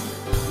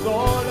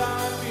 Lord, I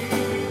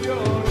need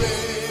your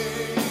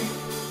rain.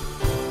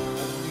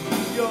 I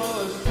need your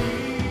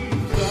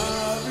streams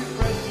of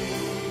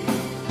refreshing.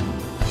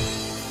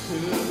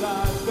 Till I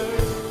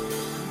thirst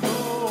no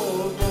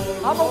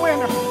more. I'm a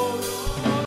winner.